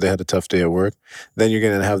 Because maybe they had a tough day at work. Then you're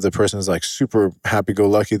going to have the person who's like super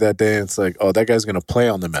happy-go-lucky that day. And it's like, oh, that guy's going to play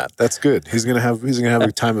on the mat. That's good. He's going to have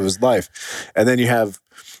a time of his life. And then you have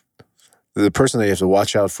the person that you have to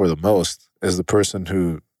watch out for the most is the person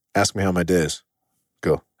who asks me how my day is.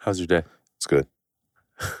 Go. How's your day? It's good.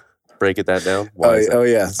 Break that down. Oh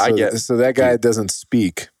yeah. So that guy doesn't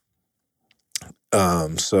speak.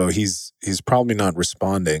 So he's probably not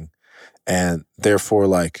responding, and therefore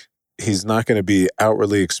like, he's not going to be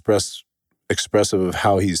outwardly expressive of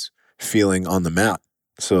how he's feeling on the mat.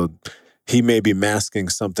 So he may be masking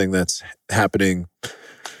something that's happening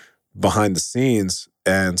behind the scenes.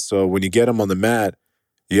 And so when you get him on the mat,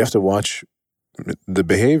 you have to watch the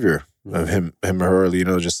behavior of him or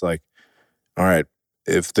her, just like, all right,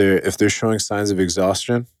 if they're showing signs of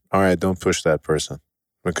exhaustion, all right, don't push that person.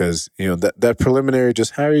 Because, that preliminary,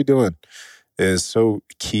 just how are you doing, is so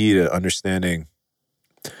key to understanding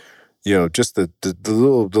just the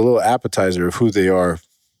little appetizer of who they are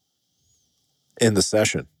in the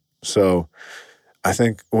session. So I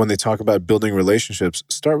think when they talk about building relationships,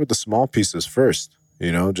 start with the small pieces first,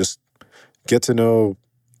 just get to know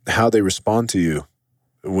how they respond to you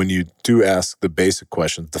when you do ask the basic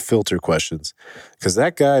questions, the filter questions. Because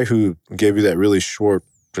that guy who gave you that really short,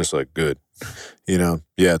 just like, good, yeah,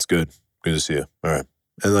 it's good. Good to see you. All right.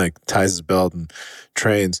 And like ties his belt and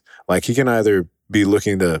trains, like he can either be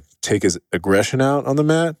looking to take his aggression out on the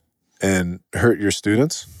mat and hurt your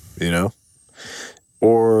students,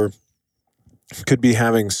 or could be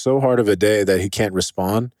having so hard of a day that he can't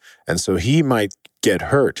respond. And so he might get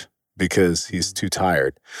hurt because he's too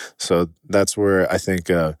tired. So that's where I think,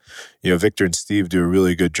 Victor and Steve do a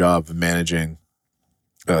really good job of managing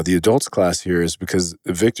the adults class here, is because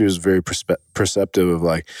Victor is very perceptive of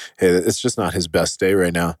like, hey, it's just not his best day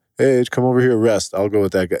right now. Hey, come over here, rest. I'll go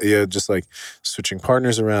with that guy. Yeah, just like switching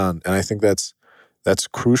partners around. And I think that's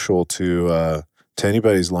crucial to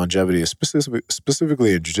anybody's longevity,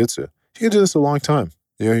 specifically in jiu-jitsu. You can do this a long time.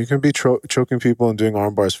 You can be choking people and doing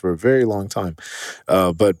arm bars for a very long time.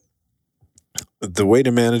 But the way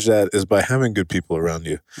to manage that is by having good people around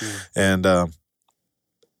you. And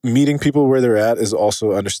meeting people where they're at is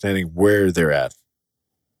also understanding where they're at,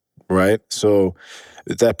 right? So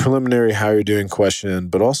that preliminary how you're doing question,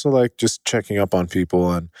 but also like just checking up on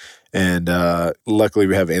people. And luckily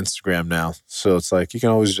we have Instagram now. So it's like you can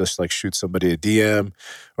always just like shoot somebody a DM,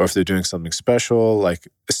 or if they're doing something special, like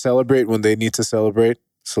celebrate when they need to celebrate.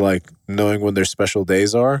 So like knowing when their special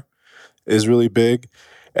days are is really big.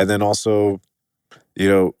 And then also,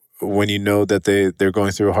 when you know that they're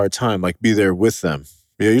going through a hard time, like be there with them.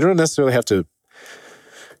 You don't necessarily have to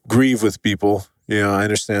grieve with people. I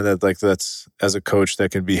understand that like that's, as a coach,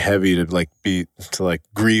 that can be heavy to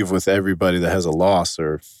grieve with everybody that has a loss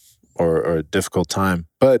or a difficult time.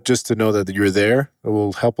 But just to know that you're there, it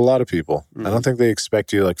will help a lot of people. I don't think they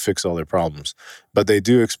expect you to like fix all their problems, but they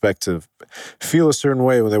do expect to feel a certain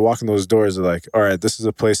way when they walk in those doors. They're like, all right, this is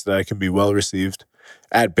a place that I can be well received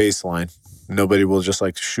at baseline. Nobody will just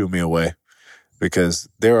like shoo me away, because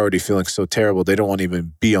they're already feeling so terrible. They don't want to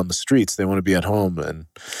even be on the streets. They want to be at home, and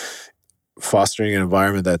fostering an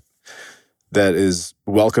environment that is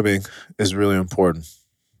welcoming is really important.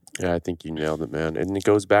 Yeah, I think you nailed it, man. And it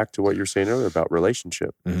goes back to what you were saying earlier about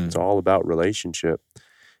relationship. It's all about relationship.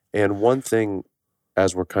 And one thing,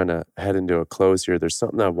 as we're kind of heading to a close here, there's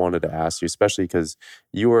something I wanted to ask you, especially because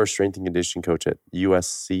you were a strength and conditioning coach at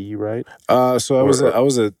USC, right? So I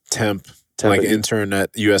was a temp like intern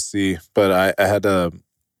at USC, but I had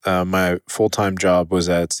my full-time job was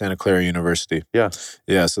at Santa Clara University. Yeah.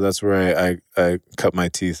 So that's where I cut my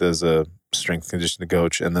teeth as a strength and conditioning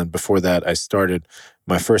coach. And then before that, I started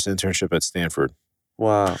my first internship at Stanford.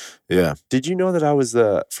 Wow. Yeah. Did you know that I was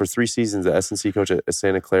for 3 seasons the S&C coach at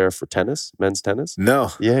Santa Clara for tennis, men's tennis? No.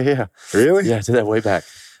 Yeah. Really? Yeah, I did that way back.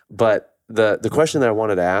 But the question that I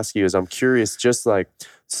wanted to ask you is, I'm curious, just like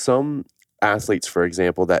some athletes, for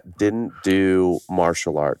example, that didn't do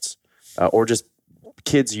martial arts, or just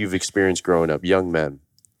kids you've experienced growing up, young men,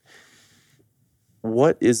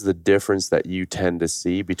 what is the difference that you tend to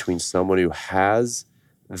see between someone who has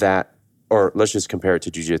that, or let's just compare it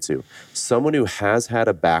to jiu-jitsu, someone who has had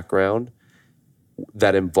a background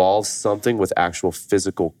that involves something with actual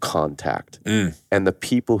physical contact, and the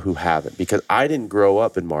people who haven't? Because I didn't grow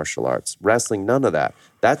up in martial arts, wrestling, none of that.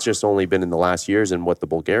 That's just only been in the last years, and what the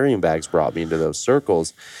Bulgarian bags brought me into those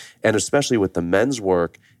circles. And especially with the men's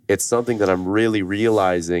work, it's something that I'm really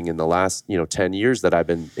realizing in the last 10 years that I've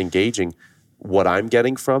been engaging, what I'm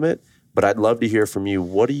getting from it. But I'd love to hear from you.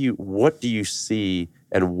 What do you see,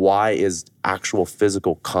 and why is actual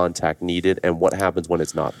physical contact needed, and what happens when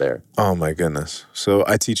it's not there? Oh my goodness. So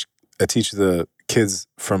I teach the kids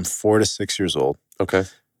from 4 to 6 years old. Okay.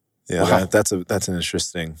 Yeah, wow. That's an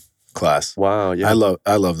interesting class. Wow. Yeah.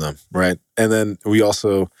 I love them. Right. And then we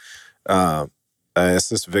also I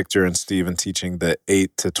assist Victor and Steve in teaching the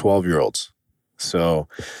 8 to 12-year-olds. So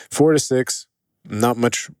 4 to 6, not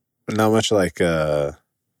much like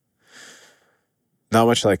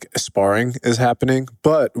sparring is happening,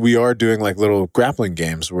 but we are doing like little grappling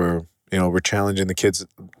games where, we're challenging the kids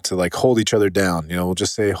to like hold each other down. We'll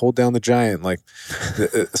just say, hold down the giant. Like,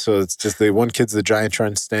 so it's just one kid's the giant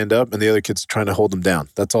trying to stand up and the other kid's trying to hold them down.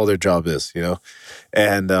 That's all their job is,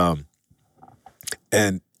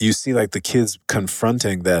 and you see like the kids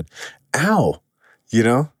confronting that, ow,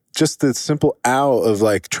 just the simple ow of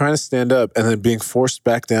like trying to stand up and then being forced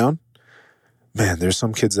back down. Man, there's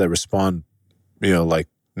some kids that respond, like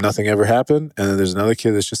nothing ever happened. And then there's another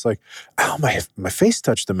kid that's just like, ow, my face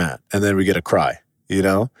touched the mat. And then we get a cry,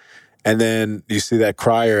 And then you see that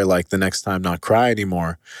crier like the next time not cry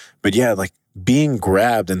anymore. But yeah, like being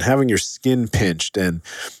grabbed and having your skin pinched and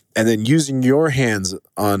then using your hands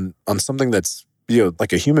on something that's,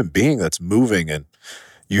 like a human being that's moving, and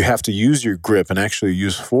you have to use your grip and actually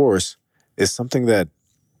use force, is something that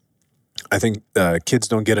I think kids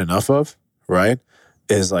don't get enough of, right?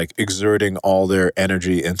 Is like exerting all their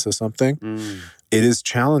energy into something. It is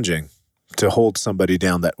challenging to hold somebody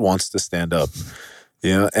down that wants to stand up.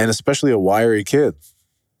 you know, and especially a wiry kid.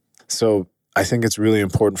 So I think it's really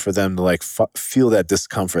important for them to like feel that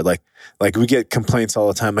discomfort. Like we get complaints all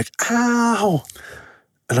the time, like, ow.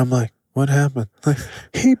 And I'm like, what happened? Like,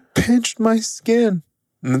 he pinched my skin.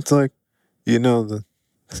 And it's like, you know,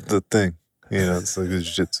 the thing, you know, it's like the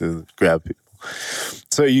jiu-jitsu, grab people.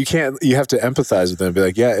 So you have to empathize with them and be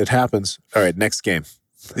like, yeah, it happens. All right, next game.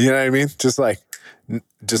 You know what I mean? Just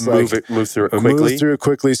move through it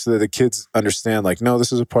quickly so that the kids understand, like, no,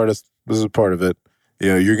 this is a part of it. You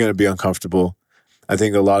know, you're going to be uncomfortable. I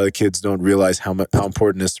think a lot of the kids don't realize how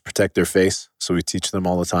important it is to protect their face. So we teach them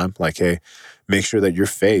all the time, like, hey, make sure that your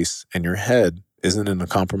face and your head isn't in a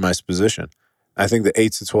compromised position. I think the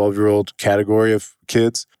 8 to 12-year-old category of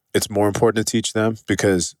kids, it's more important to teach them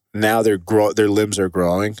because now their limbs are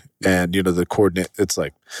growing, and you know the coordinate. It's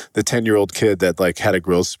like the 10-year-old kid that like had a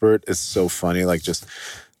growth spurt. It's so funny, like just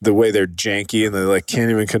the way they're janky and they like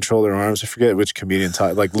can't even control their arms. I forget which comedian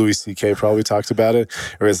like Louis C.K. probably talked about it,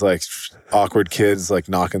 or it's like awkward kids like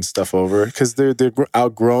knocking stuff over because they're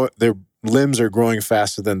outgrowing. Their limbs are growing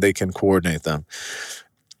faster than they can coordinate them.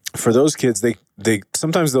 For those kids, they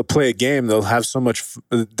sometimes they'll play a game. They'll have so much.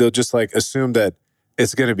 They'll just like assume that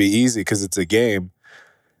it's going to be easy because it's a game.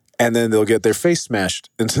 And then they'll get their face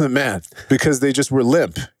smashed into the mat because they just were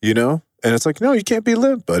limp, you know? And it's like, no, you can't be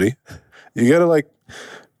limp, buddy. You got to like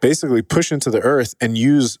basically push into the earth and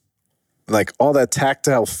use like all that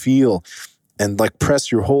tactile feel and like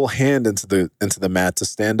press your whole hand into the mat to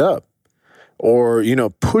stand up. Or, you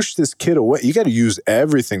know, push this kid away. You got to use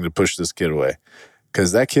everything to push this kid away.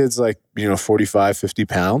 Because that kid's like, you know, 45, 50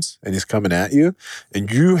 pounds and he's coming at you.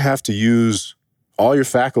 And you have to use all your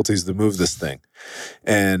faculties to move this thing.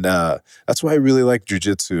 And that's why I really like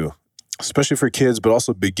jiu-jitsu, especially for kids, but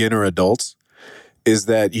also beginner adults, is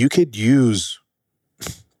that you could use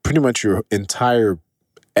pretty much your entire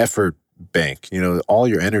effort bank, you know, all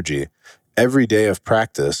your energy every day of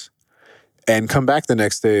practice and come back the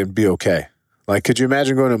next day and be okay. Like, could you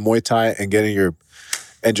imagine going to Muay Thai and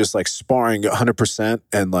and just like sparring 100%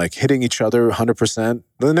 and like hitting each other 100%.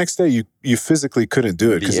 The next day you physically couldn't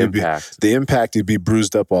do it because you'd be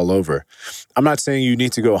bruised up all over. I'm not saying you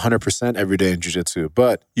need to go 100% every day in jiu-jitsu,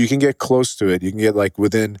 but you can get close to it. You can get like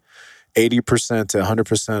within 80% to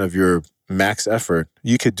 100% of your max effort.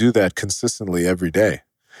 You could do that consistently every day.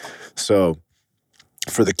 So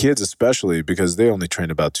for the kids especially, because they only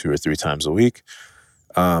train about 2 or 3 times a week,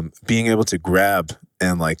 being able to grab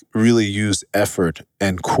and like really use effort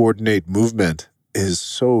and coordinate movement is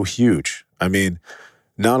so huge. I mean,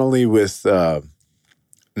 not only in the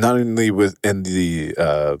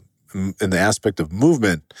aspect of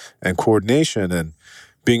movement and coordination and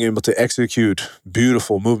being able to execute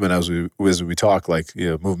beautiful movement as we talk, like, you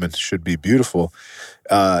know, movement should be beautiful.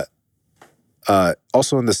 Also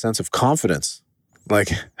in the sense of confidence. Like,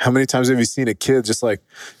 how many times have you seen a kid just like,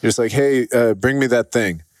 hey, bring me that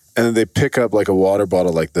thing. And then they pick up like a water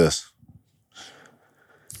bottle like this.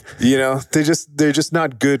 You know, they're just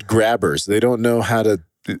not good grabbers. They don't know how to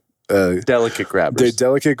delicate grabbers. They're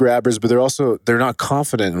delicate grabbers, but they're not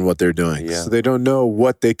confident in what they're doing. Yeah. So they don't know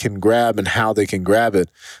what they can grab and how they can grab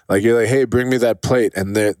it. Like, you're like, hey, bring me that plate,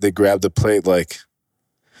 and they grab the plate like,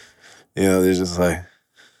 you know, they're just like,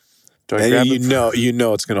 and you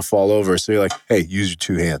know it's gonna fall over. So you're like, hey, use your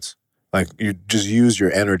 2 hands. Like, you just use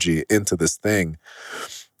your energy into this thing.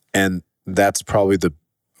 And that's probably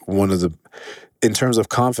in terms of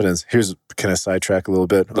confidence, can I sidetrack a little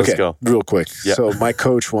bit? Let's go. Real quick. Yep. So my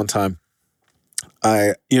coach one time,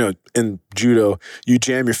 in judo, you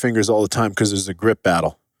jam your fingers all the time because there's a grip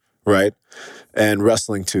battle, right? And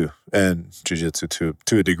wrestling too, and jiu-jitsu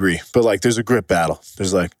to a degree. But like, there's a grip battle.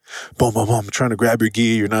 There's like, boom, boom, boom, I'm trying to grab your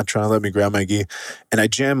gi. You're not trying to let me grab my gi. And I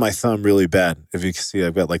jam my thumb really bad. If you can see,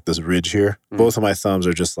 I've got like this ridge here. Both of my thumbs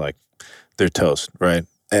are just like, they're toast, right?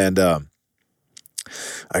 And I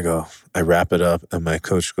wrap it up, and my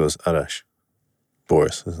coach goes, Arash,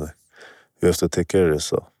 Boris, he's like, you have to take care of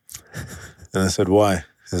yourself. And I said, why?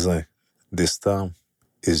 He's like, this thumb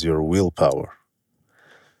is your willpower.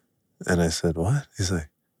 And I said, what? He's like,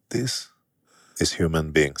 this is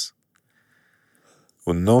human beings.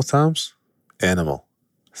 With no thumbs, animal.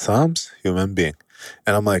 Thumbs, human being.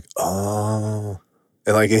 And I'm like, oh.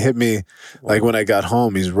 And like, it hit me, like when I got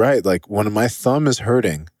home, he's right. Like, when my thumb is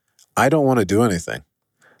hurting, I don't want to do anything.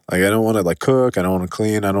 Like, I don't want to like cook. I don't want to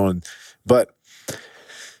clean. But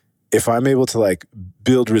if I'm able to like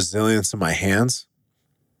build resilience in my hands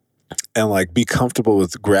and like be comfortable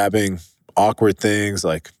with grabbing awkward things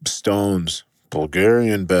like stones,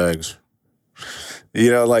 Bulgarian bags, you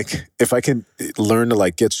know, like if I can learn to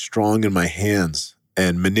like get strong in my hands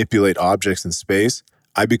and manipulate objects in space,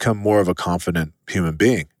 I become more of a confident human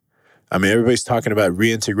being. I mean, everybody's talking about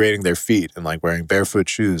reintegrating their feet and like wearing barefoot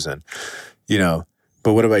shoes and,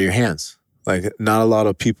 but what about your hands? Like, not a lot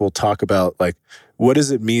of people talk about, like, what does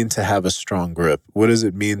it mean to have a strong grip? What does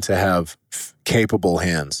it mean to have capable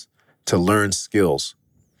hands, to learn skills?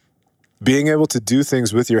 Being able to do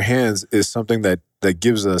things with your hands is something that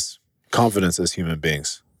gives us confidence as human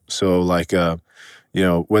beings. So, like,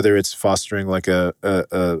 whether it's fostering like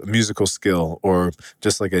a musical skill or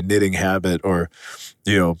just like a knitting habit or,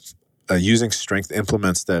 using strength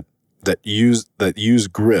implements that use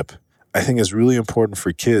grip, I think is really important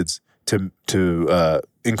for kids to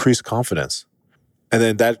increase confidence. And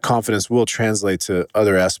then that confidence will translate to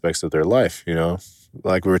other aspects of their life,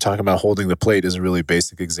 Like we were talking about, holding the plate is a really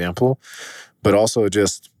basic example, but also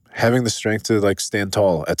just having the strength to like stand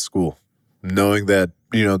tall at school, knowing that,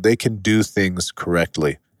 they can do things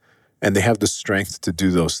correctly and they have the strength to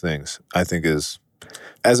do those things, I think is,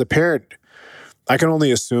 as a parent, I can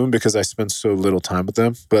only assume because I spend so little time with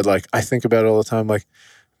them, but like I think about it all the time, like,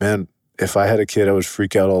 man, if I had a kid, I would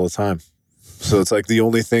freak out all the time. So it's like the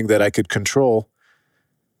only thing that I could control,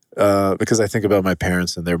 because I think about my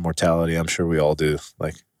parents and their mortality. I'm sure we all do.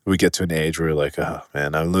 Like, we get to an age where we're like, oh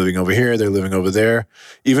man, I'm living over here, they're living over there.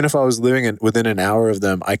 Even if I was living within an hour of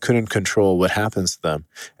them, I couldn't control what happens to them.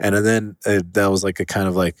 And then that was like a kind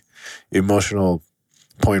of like emotional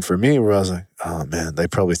point for me where I was like, oh man, they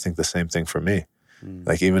probably think the same thing for me.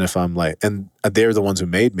 Like, even if I'm like, and they're the ones who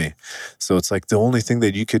made me. So it's like the only thing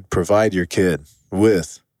that you could provide your kid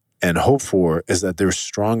with and hope for is that they're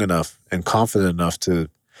strong enough and confident enough to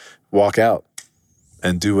walk out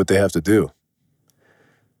and do what they have to do.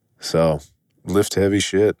 So lift heavy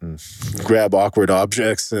shit and grab awkward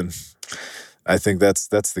objects. And I think that's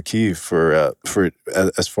the key for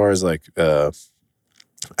as far as like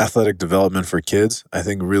athletic development for kids. I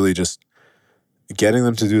think really just getting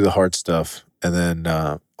them to do the hard stuff. And then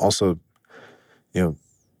also, get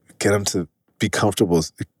them to be comfortable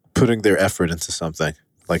with putting their effort into something.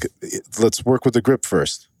 Like, let's work with the grip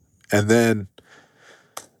first, and then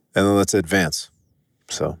let's advance.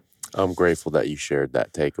 So I'm grateful that you shared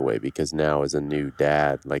that takeaway, because now as a new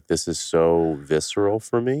dad, like, this is so visceral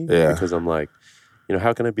for me. Yeah. Because I'm like,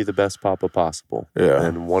 how can I be the best papa possible? Yeah.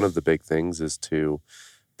 And one of the big things is to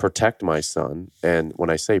protect my son. And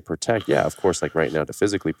when I say protect, yeah, of course, like right now to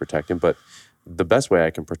physically protect him, but the best way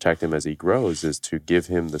I can protect him as he grows is to give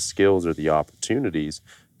him the skills or the opportunities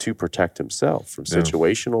to protect himself from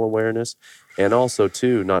situational awareness. And also,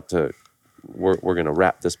 too, not to, we're going to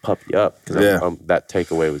wrap this puppy up, because that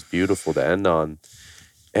takeaway was beautiful to end on.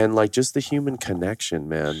 And like, just the human connection,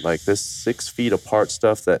 man, like this 6 feet apart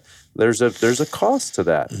stuff, that there's a cost to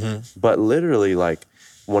that. Mm-hmm. But literally, like,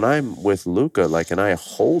 when I'm with Luca, like, and I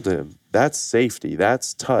hold him, that's safety,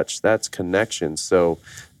 that's touch, that's connection. So,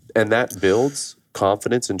 and that builds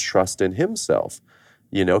confidence and trust in himself,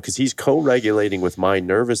 because he's co-regulating with my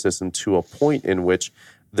nervous system to a point in which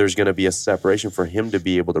there's going to be a separation for him to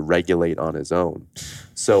be able to regulate on his own.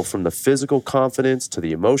 So from the physical confidence to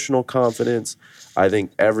the emotional confidence, I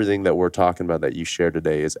think everything that we're talking about that you shared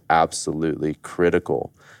today is absolutely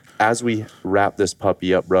critical. As we wrap this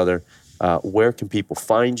puppy up, brother, where can people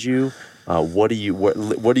find you? What are you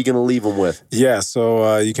going to leave them with? Yeah,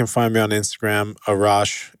 so you can find me on Instagram,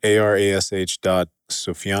 Arash,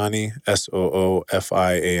 Arash.Soofiani,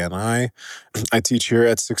 Soofiani. I teach here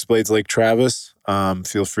at Six Blades Lake Travis.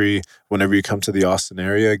 Feel free, whenever you come to the Austin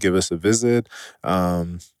area, give us a visit.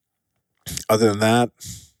 Other than that,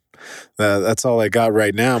 that's all I got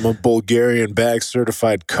right now. I'm a Bulgarian bag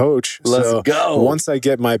certified coach. Let's go. Once I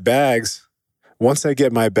get my bags,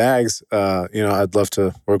 I'd love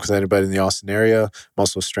to work with anybody in the Austin area. I'm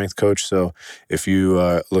also a strength coach. So if you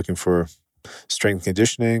are looking for strength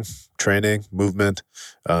conditioning, training, movement,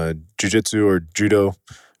 jiu-jitsu or judo,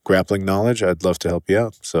 grappling knowledge, I'd love to help you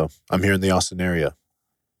out. So I'm here in the Austin area.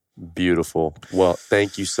 Beautiful. Well,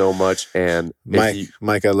 thank you so much. And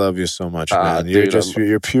Mike, I love you so much, man.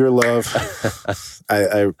 You're pure love.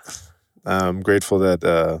 I'm grateful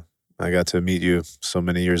that I got to meet you so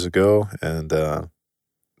many years ago, and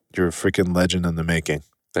you're a freaking legend in the making.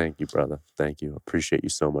 Thank you, brother. Thank you. Appreciate you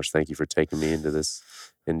so much. Thank you for taking me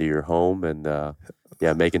into your home, and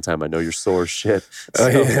making time. I know you're sore as shit. So. Oh,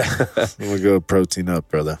 yeah. I'm going to go protein up,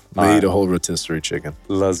 brother. I'm going to eat a whole rotisserie chicken.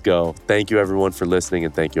 Let's go. Thank you, everyone, for listening,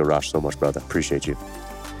 and thank you, Arash, so much, brother. Appreciate you.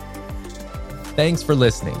 Thanks for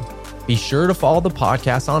listening. Be sure to follow the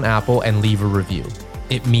podcast on Apple and leave a review.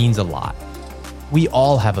 It means a lot. We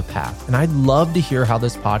all have a path, and I'd love to hear how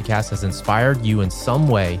this podcast has inspired you in some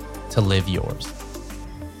way to live yours.